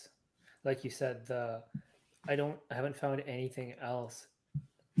 It's like you said, I haven't found anything else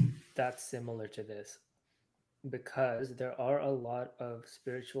that's similar to this, because there are a lot of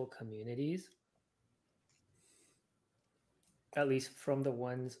spiritual communities, at least from the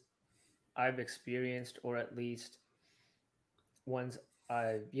ones I've experienced, or at least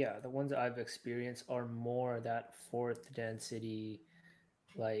the ones I've experienced are more that fourth density,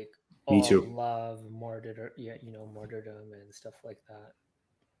 like Me all too. love, martyrdom and stuff like that.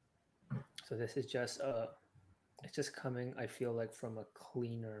 So this is just it's just coming, I feel like, from a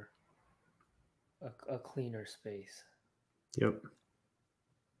cleaner space. Yep.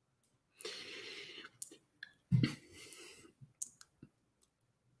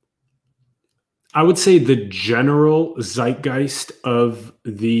 I would say the general zeitgeist of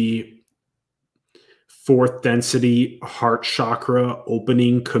the fourth density heart chakra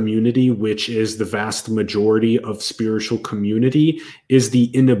opening community, which is the vast majority of spiritual community, is the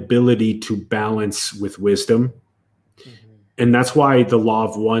inability to balance with wisdom. And that's why the law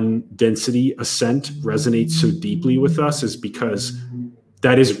of one density ascent resonates so deeply with us, is because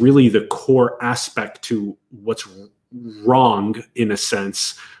that is really the core aspect to what's wrong, in a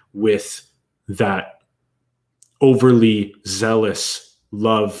sense, with that overly zealous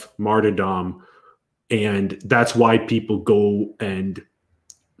love martyrdom. And that's why people go and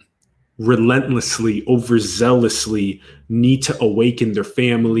relentlessly, overzealously need to awaken their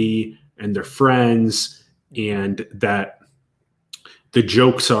family and their friends, and that the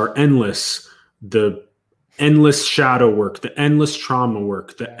jokes are endless. The endless shadow work, the endless trauma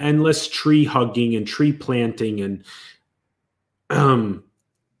work, the endless tree hugging and tree planting,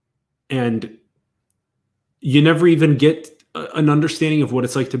 and you never even get an understanding of what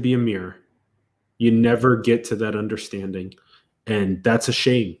it's like to be a mirror. You never get to that understanding. And that's a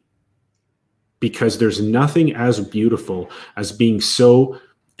shame, because there's nothing as beautiful as being so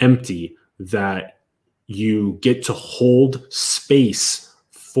empty that you get to hold space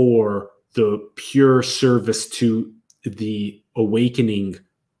for the pure service to the awakening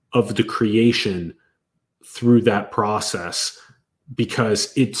of the creation through that process,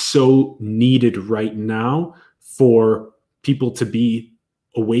 because it's so needed right now for people to be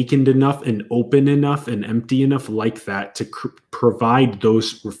awakened enough and open enough and empty enough like that to provide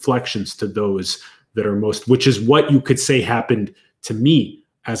those reflections to those that are most, which is what you could say happened to me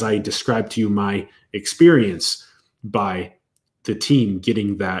as I described to you my experience by the team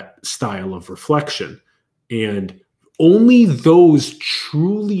getting that style of reflection. And only those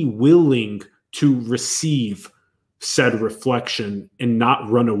truly willing to receive said reflection and not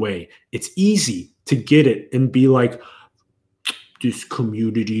run away. It's easy to get it and be like, this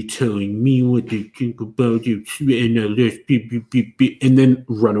community telling me what they think about you, and then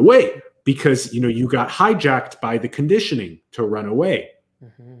run away, because you got hijacked by the conditioning to run away.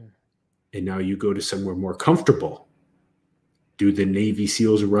 And now you go to somewhere more comfortable. Do the Navy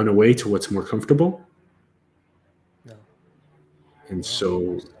SEALs run away to what's more comfortable? No. And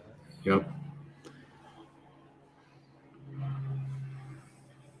so, yep.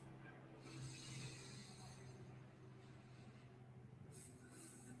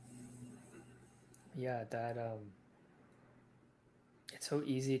 Yeah, that it's so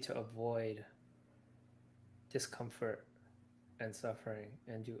easy to avoid discomfort and suffering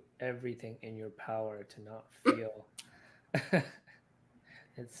and do everything in your power to not feel.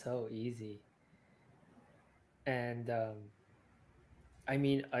 It's so easy. And I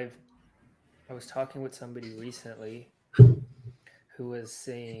mean, I was talking with somebody recently who was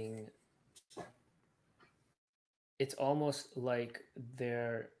saying it's almost like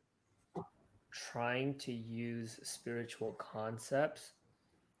they're trying to use spiritual concepts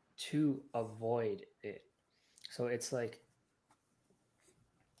to avoid it. So it's like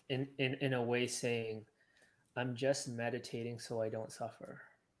in a way saying, I'm just meditating so I don't suffer.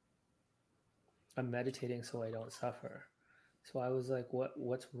 I'm meditating so I don't suffer. So I was like,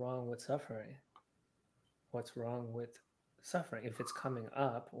 what's wrong with suffering? What's wrong with suffering? If it's coming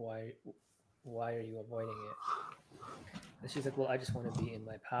up, why are you avoiding it? And she's like, well, I just want to be in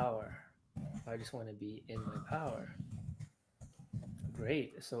my power. I just want to be in my power.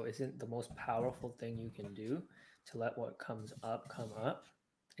 Great. So isn't the most powerful thing you can do to let what comes up come up?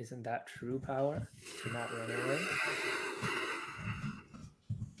 Isn't that true power? To not run away?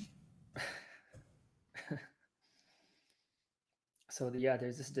 So yeah,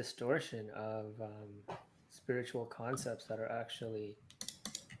 there's this distortion of spiritual concepts that are actually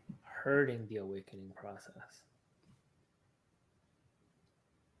hurting the awakening process.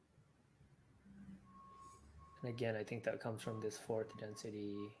 And again, I think that comes from this fourth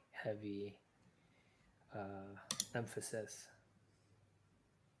density heavy emphasis.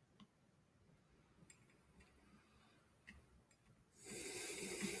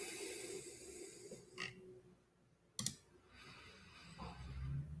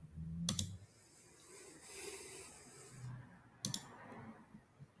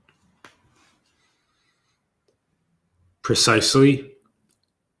 Precisely.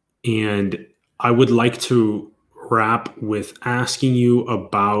 And I would like to wrap with asking you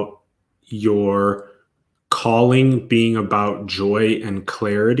about your calling being about joy and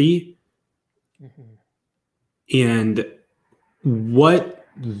clarity, and what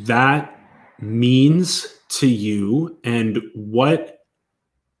that means to you and what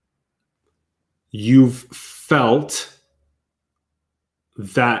you've felt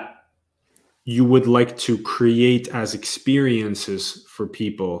that you would like to create as experiences for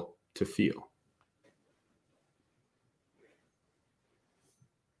people to feel?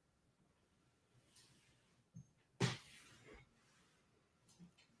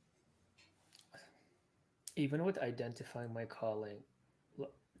 Even with identifying my calling,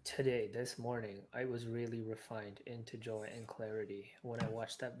 today, this morning, I was really refined into joy and clarity when I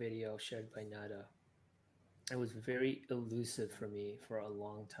watched that video shared by Nada. It was very elusive for me for a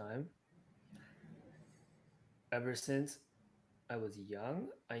long time. Ever since I was young,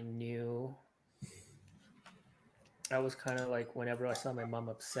 I knew I was kind of like whenever I saw my mom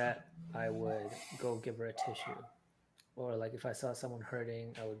upset, I would go give her a tissue. Or like if I saw someone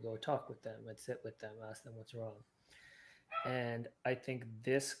hurting, I would go talk with them, I'd sit with them, ask them what's wrong. And I think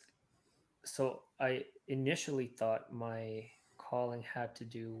this, so I initially thought my calling had to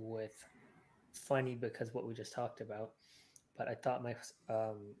do with funny because what we just talked about, but I thought my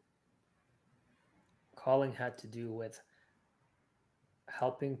calling had to do with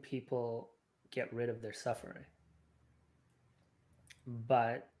helping people get rid of their suffering.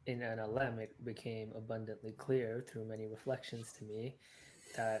 But in NLM, it became abundantly clear through many reflections to me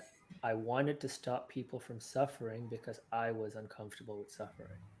that I wanted to stop people from suffering because I was uncomfortable with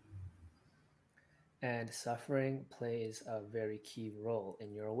suffering. And suffering plays a very key role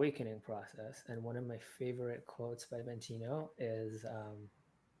in your awakening process. And one of my favorite quotes by Bentino is,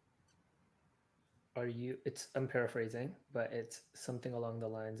 "Are you?" I'm paraphrasing, but it's something along the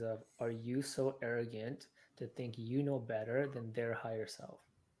lines of, "Are you so arrogant to think you know better than their higher self?"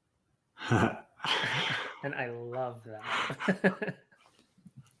 And I love that.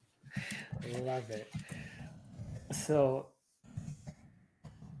 I love it. So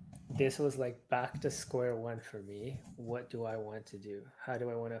this was like back to square one for me. What do I want to do? How do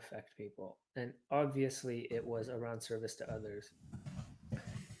I want to affect people? And obviously, it was around service to others.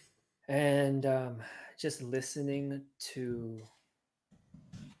 And just listening to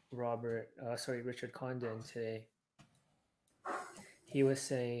Richard Condon today, he was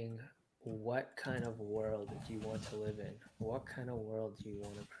saying, what kind of world do you want to live in? What kind of world do you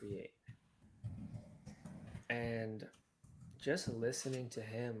want to create? And just listening to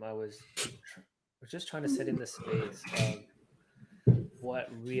him, I was just trying to sit in the space of what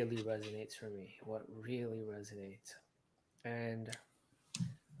really resonates for me, what really resonates. And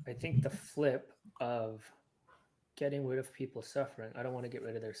I think the flip of getting rid of people's suffering, I don't want to get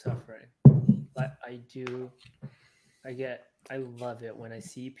rid of their suffering, but I love it when I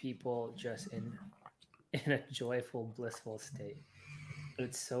see people just in a joyful, blissful state.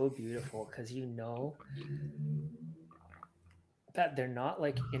 It's so beautiful because you know that they're not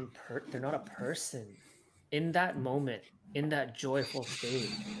like they're not a person in that moment, in that joyful state.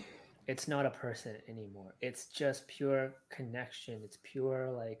 It's not a person anymore. It's just pure connection. It's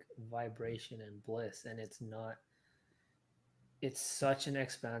pure like vibration and bliss. And it's such an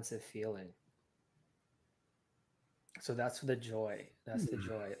expansive feeling. So that's the joy. That's the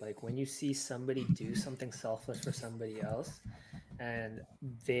joy. Like when you see somebody do something selfless for somebody else and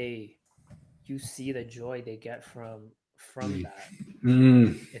you see the joy they get from that.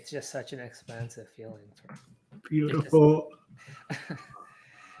 It's just such an expansive feeling. Beautiful.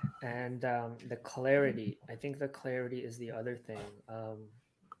 And the clarity, I think the clarity is the other thing.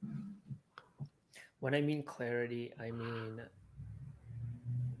 When I mean clarity, I mean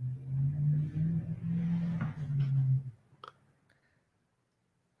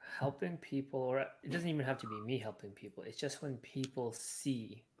helping people, or it doesn't even have to be me helping people. It's just when people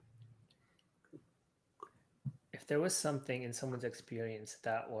see, if there was something in someone's experience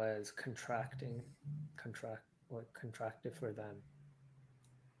that was contracted for them,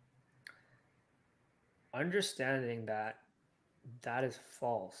 understanding that that is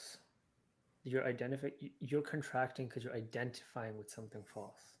false. You're contracting because you're identifying with something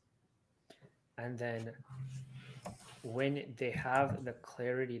false. And then when they have the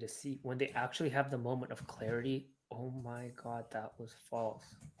clarity to see, when they actually have the moment of clarity, oh my God, that was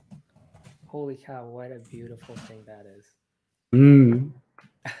false. Holy cow, what a beautiful thing that is.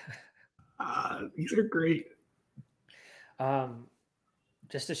 These are great.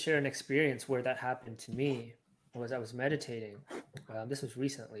 Just to share an experience where that happened to me was I was meditating. This was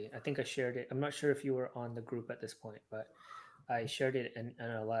recently. I think I shared it. I'm not sure if you were on the group at this point, but I shared it in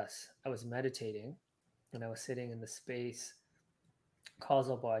NLS. I was meditating and I was sitting in the space,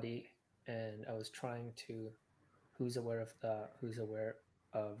 causal body, and I was trying to who's aware of the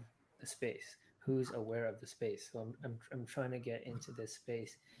space, who's aware of the space. So I'm trying to get into this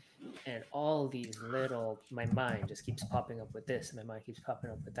space, and all these little, my mind just keeps popping up with this, and my mind keeps popping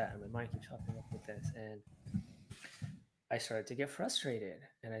up with that, and my mind keeps popping up with this, and I started to get frustrated,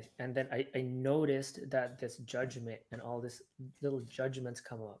 and then I noticed that this judgment and all this little judgments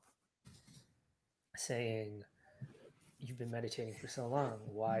come up, saying, "You've been meditating for so long.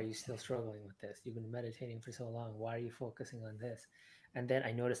 Why are you still struggling with this? You've been meditating for so long. Why are you focusing on this?" And then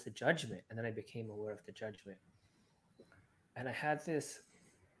I noticed the judgment, and then I became aware of the judgment, and I had this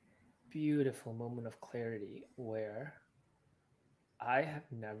beautiful moment of clarity where I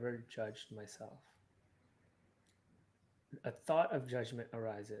have never judged myself. A thought of judgment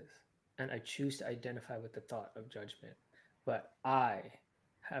arises, and I choose to identify with the thought of judgment, but I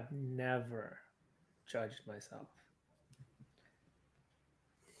have never judged myself.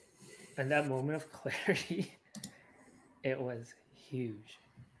 And that moment of clarity, it was huge.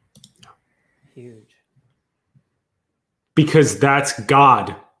 Huge. Because that's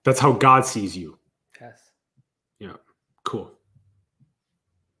God. That's how God sees you. Yes. Yeah. Cool.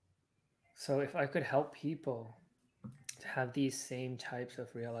 So if I could help people to have these same types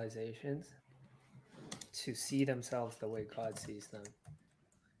of realizations, to see themselves the way God sees them,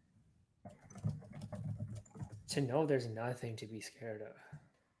 to know there's nothing to be scared of.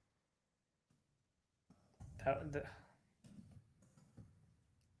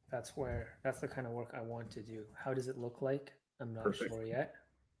 That's the kind of work I want to do. How does it look like? I'm not sure yet,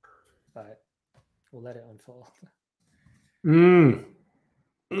 but we'll let it unfold.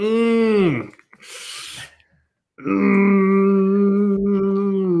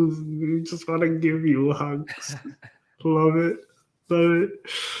 Just want to give you hugs. Love it. Love it.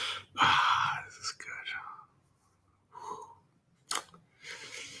 This is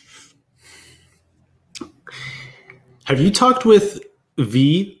good. Have you talked with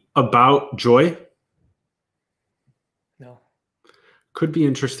V about joy? No. Could be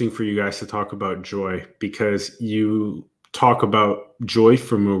interesting for you guys to talk about joy, because you talk about joy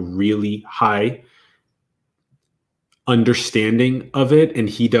from a really high understanding of it, and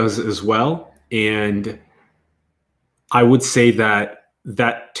he does as well. And I would say that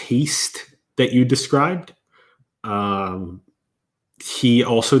that taste that you described, he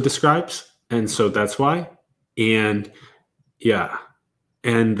also describes, and so that's why. And yeah,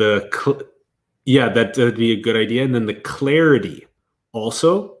 and that'd be a good idea. And then the clarity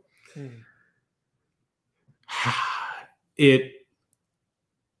also, it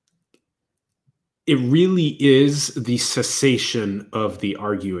really is the cessation of the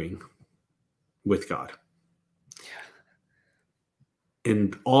arguing with God.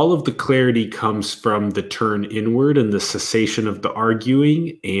 And all of the clarity comes from the turn inward and the cessation of the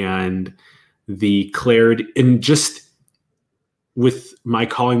arguing, and the clarity. And just with my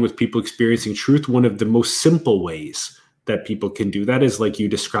calling with people experiencing truth, one of the most simple ways that people can do that is like you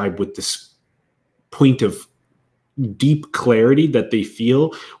described, with this point of deep clarity that they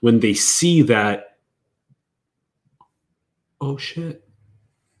feel when they see that, oh shit,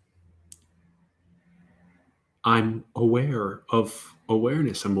 I'm aware of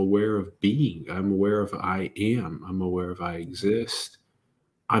awareness. I'm aware of being. I'm aware of I am. I'm aware of I exist.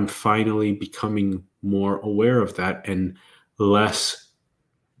 I'm finally becoming more aware of that and less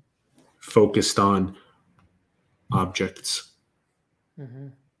focused on objects,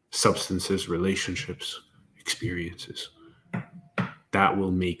 substances, relationships, experiences. That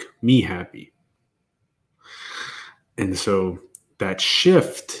will make me happy. And so that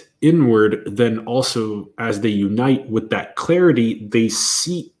shift inward, then also as they unite with that clarity, they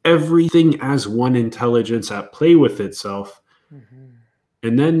see everything as one intelligence at play with itself.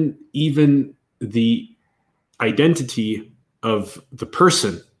 And then even the identity of the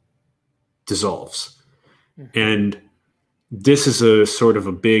person dissolves. And this is a sort of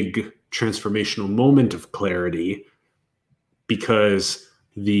a big transformational moment of clarity, because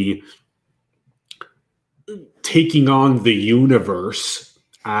the taking on the universe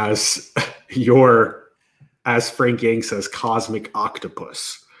as Frank Yang says, cosmic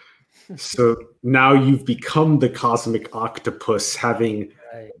octopus. So now you've become the cosmic octopus, having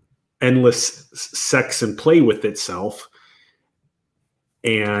endless sex and play with itself.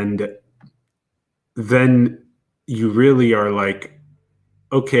 And then you really are like,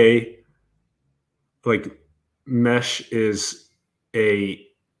 okay, like Mesh is a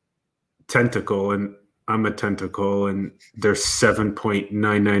tentacle and I'm a tentacle, and there's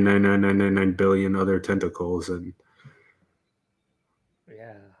 7.9999999 billion other tentacles, and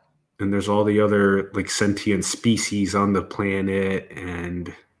there's all the other like sentient species on the planet,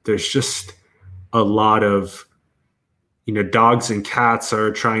 and there's just a lot of, dogs and cats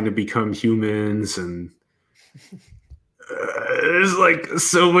are trying to become humans, and there's like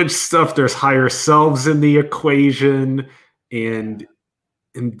so much stuff. There's higher selves in the equation, and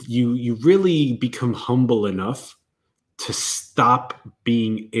you really become humble enough to stop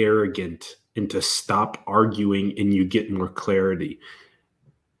being arrogant and to stop arguing, and you get more clarity.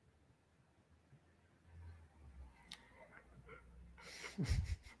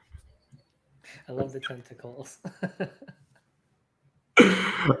 I love the tentacles.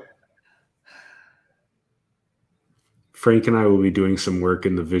 Frank and I will be doing some work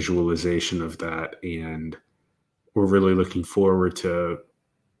in the visualization of that, and we're really looking forward to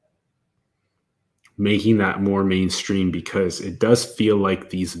making that more mainstream, because it does feel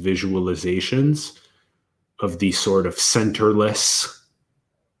like these visualizations of the sort of centerless,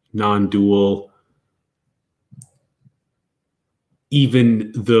 non-dual,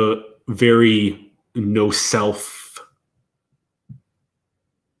 even the very no self,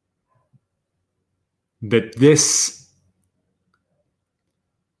 that this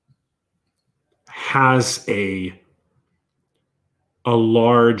has a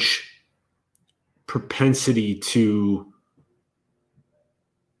large propensity to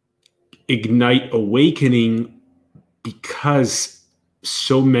ignite awakening, because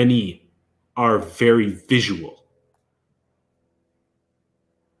so many are very visual.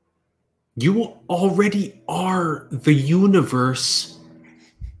 You already are the universe.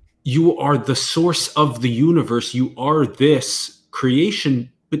 You are the source of the universe. You are this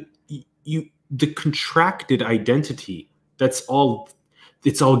creation, but the contracted identity, that's all.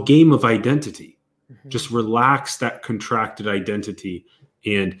 It's all game of identity. Just relax that contracted identity,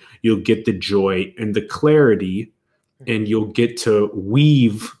 and you'll get the joy and the clarity, and you'll get to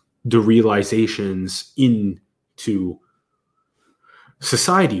weave the realizations into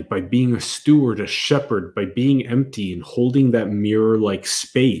society by being a steward, a shepherd, by being empty and holding that mirror-like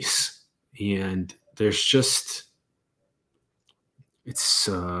space. And there's just, it's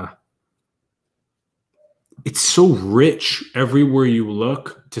so rich everywhere you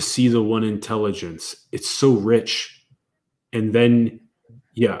look to see the one intelligence. It's so rich. And then,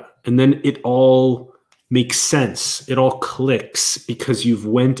 and then it all makes sense. It all clicks, because you've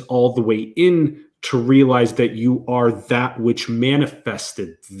went all the way in to realize that you are that which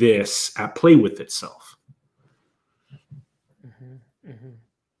manifested this at play with itself.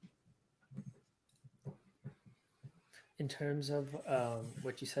 In terms of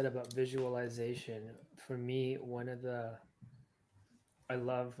what you said about visualization, for me, I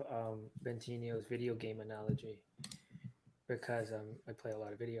love Bentinho's video game analogy, because I play a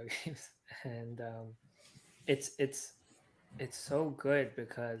lot of video games, and it's so good,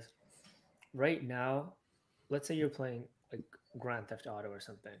 because right now, let's say you're playing like Grand Theft Auto or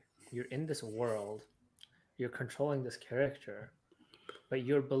something. You're in this world, you're controlling this character, but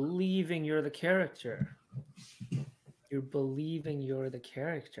you're believing you're the character. You're believing you're the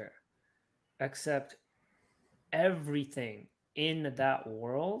character, except everything in that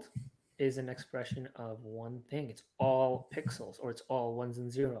world is an expression of one thing. It's all pixels, or it's all ones and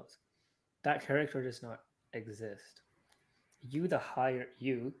zeros. That character does not exist.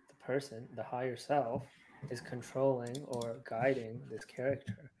 The person, the higher self, is controlling or guiding this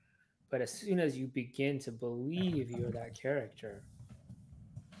character. But as soon as you begin to believe you're that character,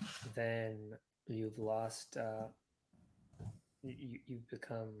 then you've lost, you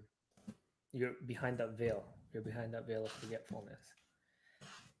become, you're behind that veil. You're behind that veil of forgetfulness.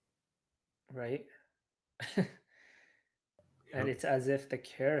 Right? And it's as if the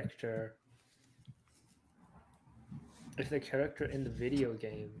character in the video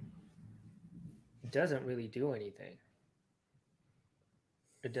game doesn't really do anything.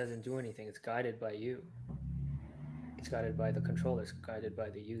 It doesn't do anything. It's guided by you. It's guided by the controller. It's guided by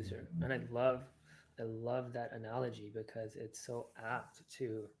the user. And I love that analogy, because it's so apt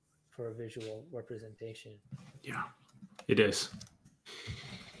for a visual representation. Yeah, it is.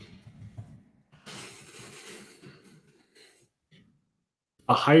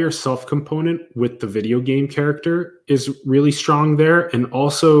 A higher self component with the video game character is really strong there, and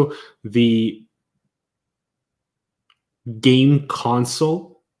also the game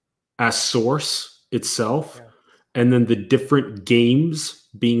console as source itself, and then the different games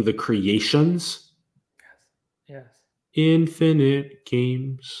being the creations. Yes. Infinite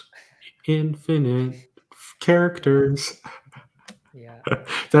games, infinite characters. Yeah.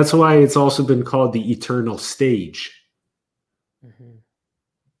 That's why it's also been called the eternal stage.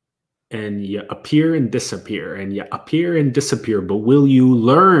 And you appear and disappear, and you appear and disappear. But will you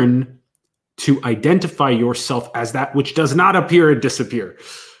learn to identify yourself as that which does not appear and disappear,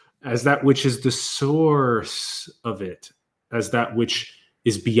 as that which is the source of it, as that which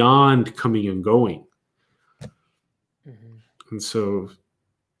is beyond coming and going? And so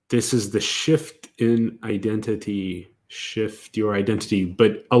this is the shift in identity Shift your identity.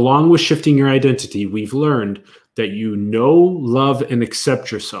 But along with shifting your identity, we've learned that you know, love, and accept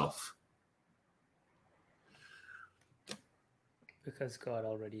yourself. Because God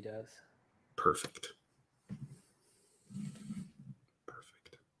already does. Perfect.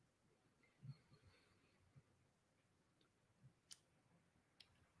 Perfect.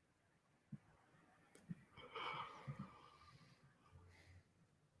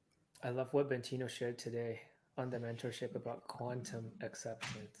 I love what Bentino shared today on the mentorship about quantum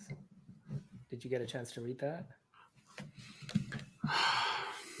acceptance. Did you get a chance to read that?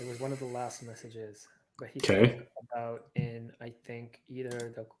 It was one of the last messages, but he spoke about in, I think, either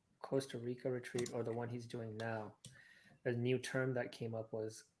the Costa Rica retreat or the one he's doing now. A new term that came out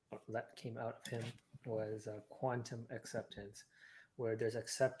of him was quantum acceptance, where there's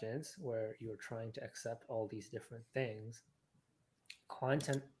acceptance, where you're trying to accept all these different things.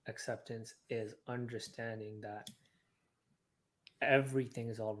 Quantum acceptance is understanding that everything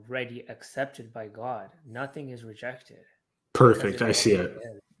is already accepted by God. Nothing is rejected. Perfect. I see it.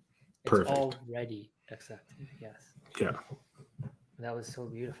 It's Perfect. already accepted. Yes. Yeah. That was so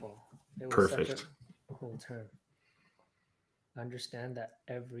beautiful. It was Perfect. such a cool term. Understand that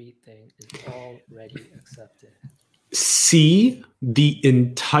everything is already accepted. See the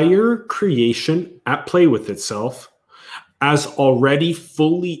entire creation at play with itself as already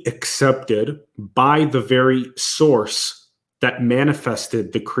fully accepted by the very source that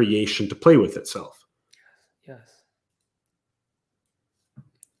manifested the creation to play with itself. Yes.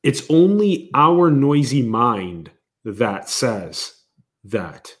 It's only our noisy mind that says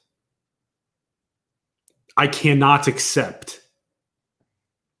that I cannot accept.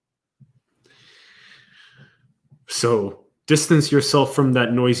 So distance yourself from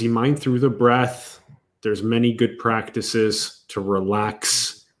that noisy mind through the breath. There's many good practices to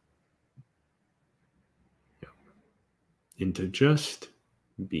relax into just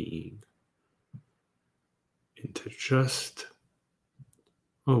being, into just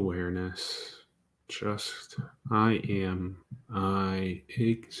awareness. Just I am, I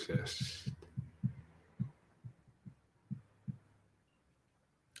exist.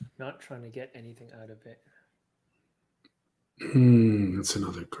 Not trying to get anything out of it. That's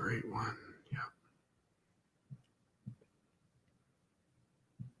another great one. Yeah.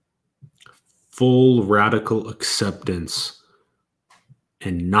 Full radical acceptance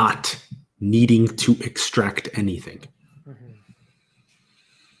and not needing to extract anything. Mm-hmm.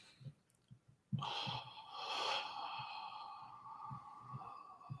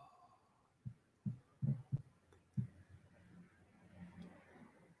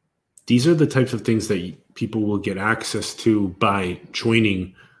 These are the types of things that people will get access to by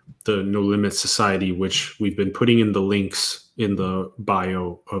joining the No Limit Society, which we've been putting in the links in the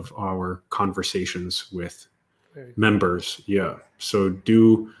bio of our conversations with members. Yeah. So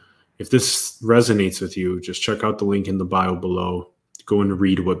if this resonates with you, just check out the link in the bio below. Go and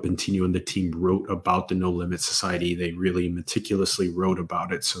read what Bentino and the team wrote about the No Limit Society. They really meticulously wrote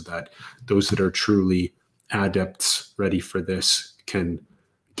about it so that those that are truly adepts ready for this can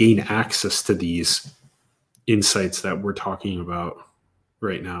gain access to these insights that we're talking about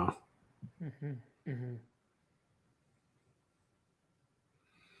right now. Mm-hmm. Mm-hmm.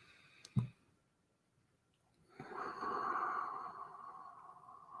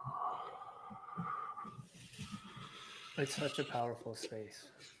 It's such a powerful space.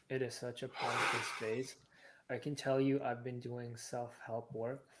 It is such a powerful space. I can tell you I've been doing self-help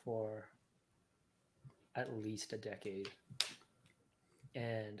work for at least a decade.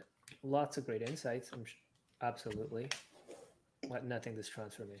 And lots of great insights, absolutely. But nothing that's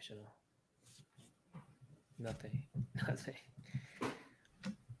transformational. Nothing.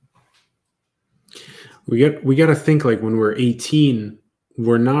 We got to think like when we're 18,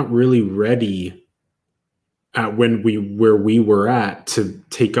 we're not really ready at where we were at to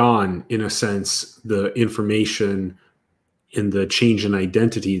take on, in a sense, the information and the change in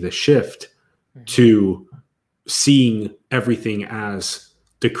identity, the shift to seeing everything as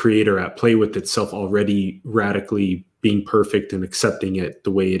the creator at play with itself, already radically being perfect and accepting it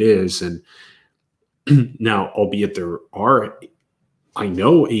the way it is. And now, albeit there are, I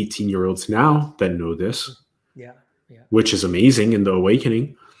know 18-year-olds now that know this, which is amazing in the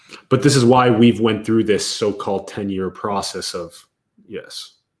awakening. But this is why we've went through this so-called 10-year process of,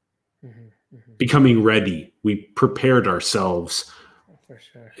 becoming ready. We prepared ourselves. For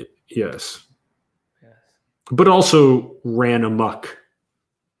sure. Yes. But also ran amok.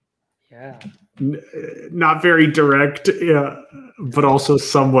 Yeah. Not very direct, but also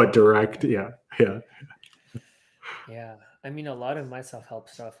somewhat direct. Yeah. I mean, a lot of my self help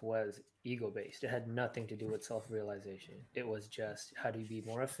stuff was ego based. It had nothing to do with self realization. It was just how do you be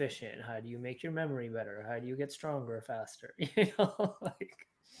more efficient? How do you make your memory better? How do you get stronger faster? Like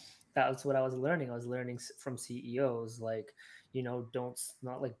that's what I was learning. I was learning from CEOs, like, don't,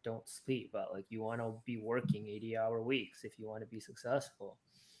 not like don't sleep, but like you want to be working 80-hour weeks if you want to be successful.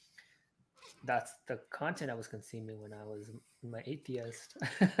 That's the content I was consuming when I was my atheist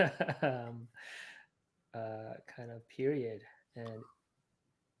um, kind of period. And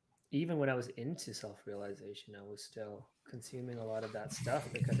even when I was into self realization, I was still consuming a lot of that stuff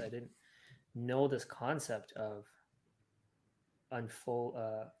because I didn't know this concept of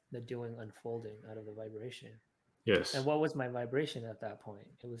the doing unfolding out of the vibration. And Yes. what was my vibration at that point?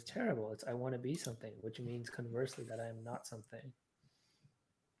 It was terrible. It's I want to be something, which means conversely that I am not something.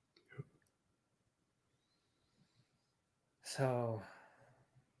 So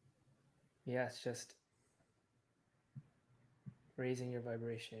yeah, it's just raising your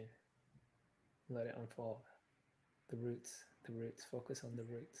vibration, let it unfold. The roots, focus on the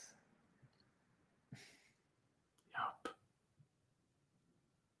roots. Yep.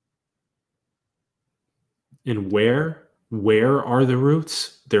 And where are the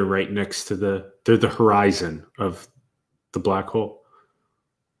roots? They're right next to they're the horizon of the black hole.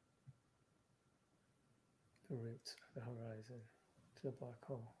 The roots of the horizon to the black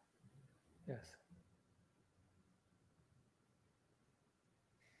hole. Yes.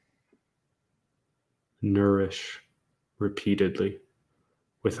 Nourish repeatedly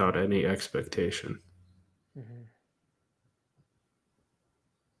without any expectation. Mm-hmm.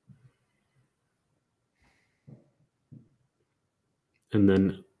 And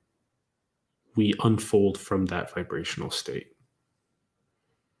then we unfold from that vibrational state.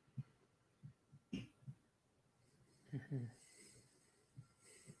 Mm-hmm.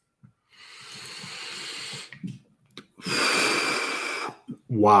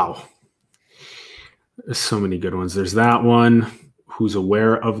 Wow. There's so many good ones. There's that one, who's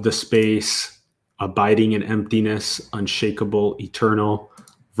aware of the space, abiding in emptiness, unshakable, eternal,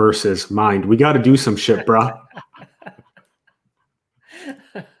 versus mind. We got to do some shit, bruh.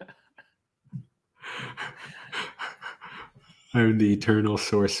 I'm the eternal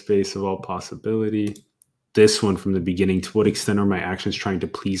source space of all possibility. This one from the beginning, to what extent are my actions trying to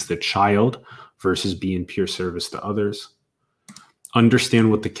please the child versus be in pure service to others? Understand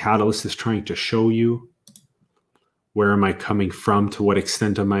what the catalyst is trying to show you. Where am I coming from? To what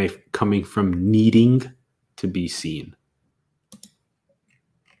extent am I coming from needing to be seen?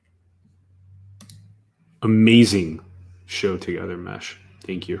 Amazing show together, Mesh.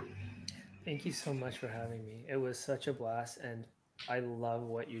 Thank you. Thank you so much for having me. It was such a blast, and I love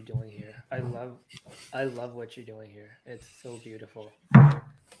what you're doing here. I love what you're doing here. It's so beautiful.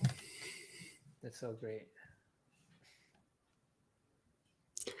 It's so great.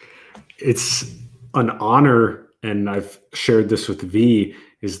 It's an honor, and I've shared this with V,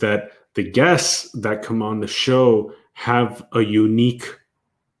 is that the guests that come on the show have a unique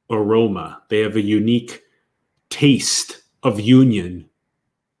aroma. They have a unique taste of union.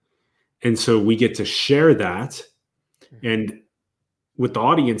 And so we get to share that. Mm-hmm. And with the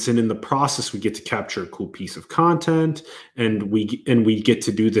audience, and in the process we get to capture a cool piece of content, and we get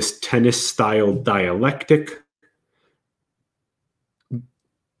to do this tennis style dialectic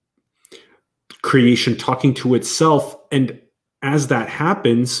creation, talking to itself. And as that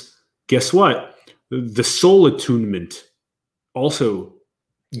happens, guess what, the soul attunement also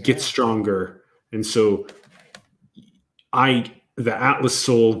gets stronger. And so the Atlas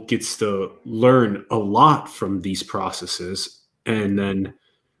soul gets to learn a lot from these processes, and then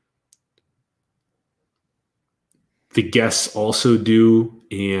the guests also do.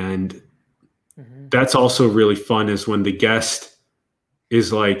 And Mm-hmm. that's also really fun, is when the guest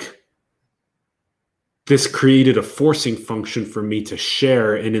is like, this created a forcing function for me to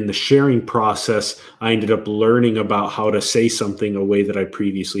share. And in the sharing process, I ended up learning about how to say something a way that I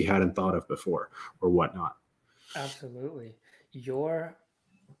previously hadn't thought of before, or whatnot. Absolutely.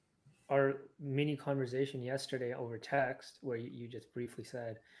 Our mini conversation yesterday over text, where you just briefly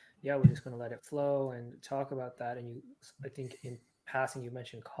said, yeah, we're just going to let it flow and talk about that. And I think in passing, you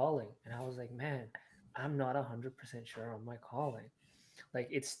mentioned calling. And I was like, man, I'm not 100% sure on my calling. Like,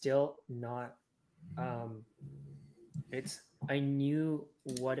 it's still not, I knew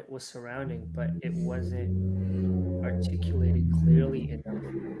what it was surrounding, but it wasn't articulated clearly enough.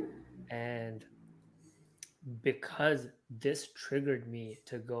 And because this triggered me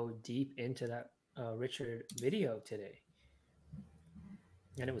to go deep into that Richard video today.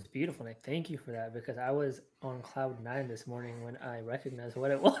 And it was beautiful. And I thank you for that, because I was on cloud 9 this morning when I recognized what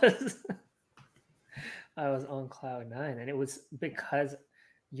it was. I was on cloud nine, and it was because,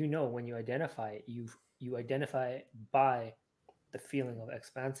 when you identify it, you identify it by the feeling of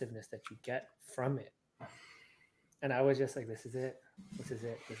expansiveness that you get from it. And I was just like, this is it. This is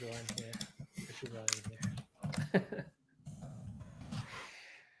it. This is why I'm here. This is why I'm here.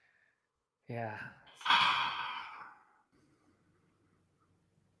 Yeah.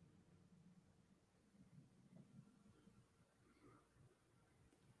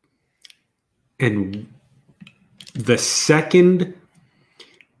 And the second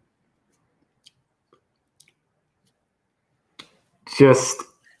just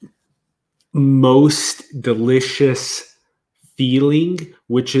most delicious feeling,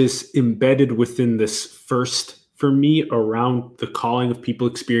 which is embedded within this first for me around the calling of people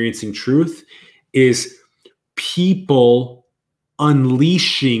experiencing truth, is people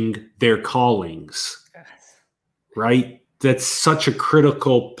unleashing their callings. Yes. Right? That's such a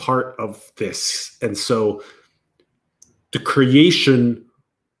critical part of this. And so the creation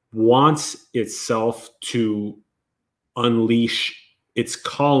wants itself to unleash its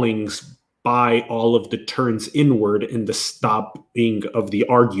callings by all of the turns inward and the stopping of the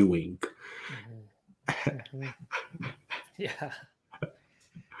arguing. Mm-hmm. Mm-hmm. Yeah.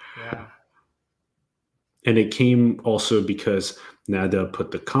 Yeah. And it came also because Nada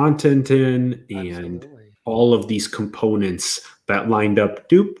put the content in and all of these components that lined up,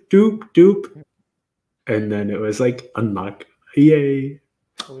 doop, doop, doop. And then it was like, unlock, yay.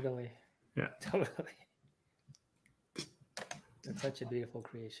 Totally. Yeah. Totally. It's such a beautiful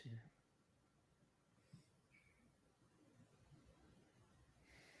creation.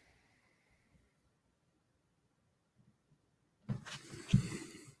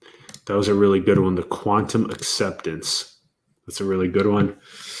 That was a really good one. The quantum acceptance. That's a really good one.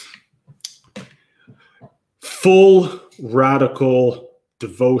 Full, radical,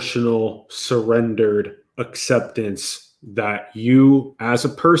 devotional, surrendered acceptance that you as a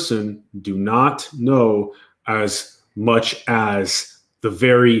person do not know as much as the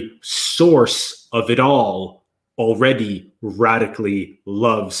very source of it all already radically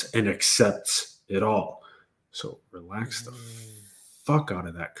loves and accepts it all. So relax the fuck out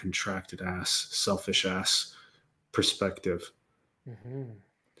of that contracted ass, selfish ass perspective. Mm-hmm.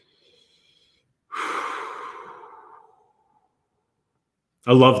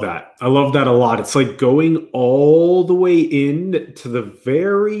 I love that. I love that a lot. It's like going all the way in to the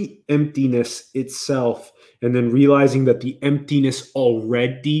very emptiness itself and then realizing that the emptiness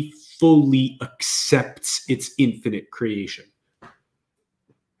already fully accepts its infinite creation.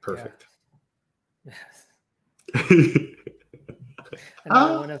 Perfect. Yes.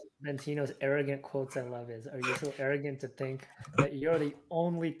 Another one of Mentino's arrogant quotes I love is, "Are you so arrogant to think that you're the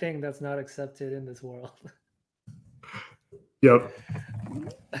only thing that's not accepted in this world?" Yep.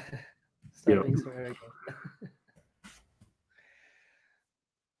 Stop being so arrogant.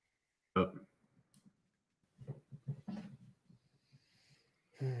 Yep.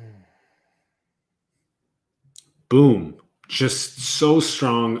 Boom. Just so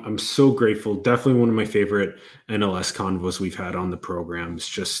strong. I'm so grateful. Definitely one of my favorite NLS convos we've had on the programs.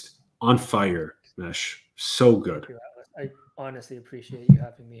 Just on fire, Mesh. So good. Thank you, Atlas. I honestly appreciate you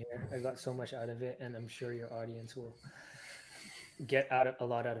having me here. I got so much out of it, and I'm sure your audience will get a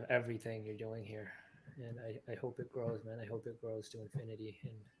lot out of everything you're doing here. And I hope it grows, man. I hope it grows to infinity,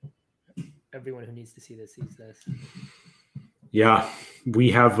 and everyone who needs to see this sees this. Yeah,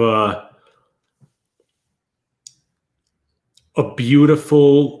 we have a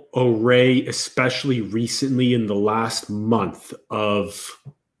beautiful array, especially recently in the last month, of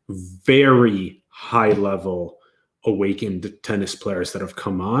very high level awakened tennis players that have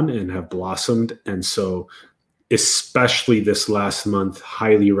come on and have blossomed. And so especially this last month,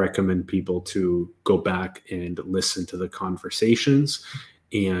 highly recommend people to go back and listen to the conversations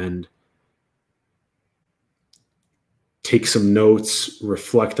and take some notes,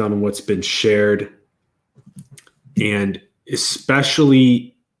 reflect on what's been shared, and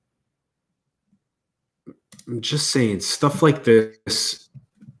especially, I'm just saying, stuff like this.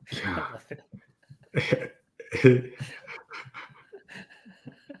 Yeah.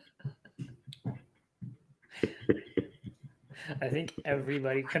 I think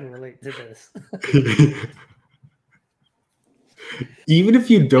everybody can relate to this. Even if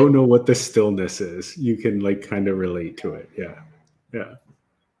you don't know what the stillness is, you can like kind of relate to it. Yeah. Yeah.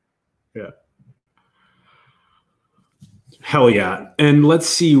 Yeah. Hell yeah. And let's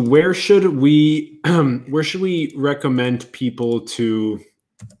see, where should we recommend people to,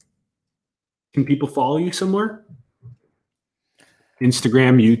 can people follow you somewhere?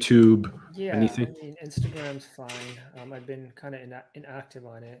 Instagram, YouTube? Yeah, Anything? I mean, Instagram's fine. I've been kind of inactive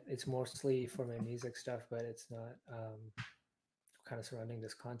on it. It's mostly for my music stuff, but it's not kind of surrounding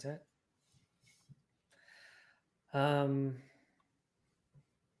this content. Um,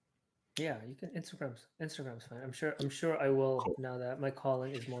 yeah, you can Instagram's fine. I'm sure I will, Cool. now that my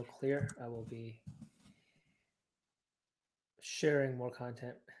calling is more clear, I will be sharing more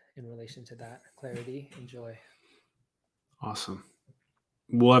content in relation to that clarity and joy. Awesome.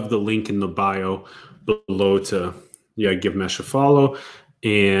 We'll have the link in the bio below to give Mesh a follow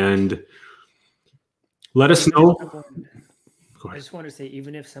and let us know. I just want to say,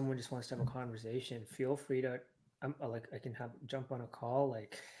 even if someone just wants to have a conversation, feel free to. I can jump on a call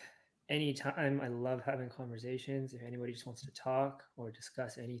like anytime. I love having conversations. If anybody just wants to talk or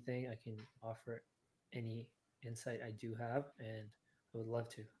discuss anything, I can offer any insight I do have, and I would love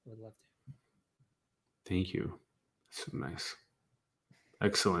to. I would love to. Thank you. So nice.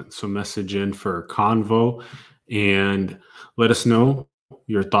 Excellent. So message in for convo and let us know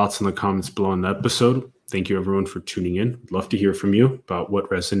your thoughts in the comments below on the episode. Thank you everyone for tuning in. I'd love to hear from you about what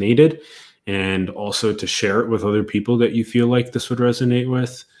resonated and also to share it with other people that you feel like this would resonate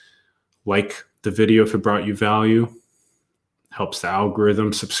with. Like the video if it brought you value. Helps the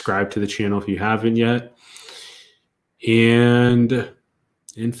algorithm. Subscribe to the channel if you haven't yet. And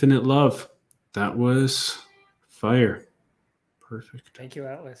infinite love. That was fire. Perfect. Thank you,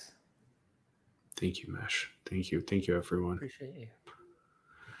 Atlas. Thank you, Mesh. Thank you. Thank you, everyone. Appreciate you.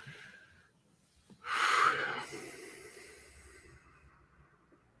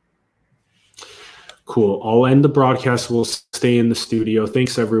 Cool. I'll end the broadcast. We'll stay in the studio.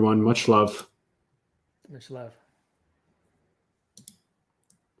 Thanks, everyone. Much love. Much love.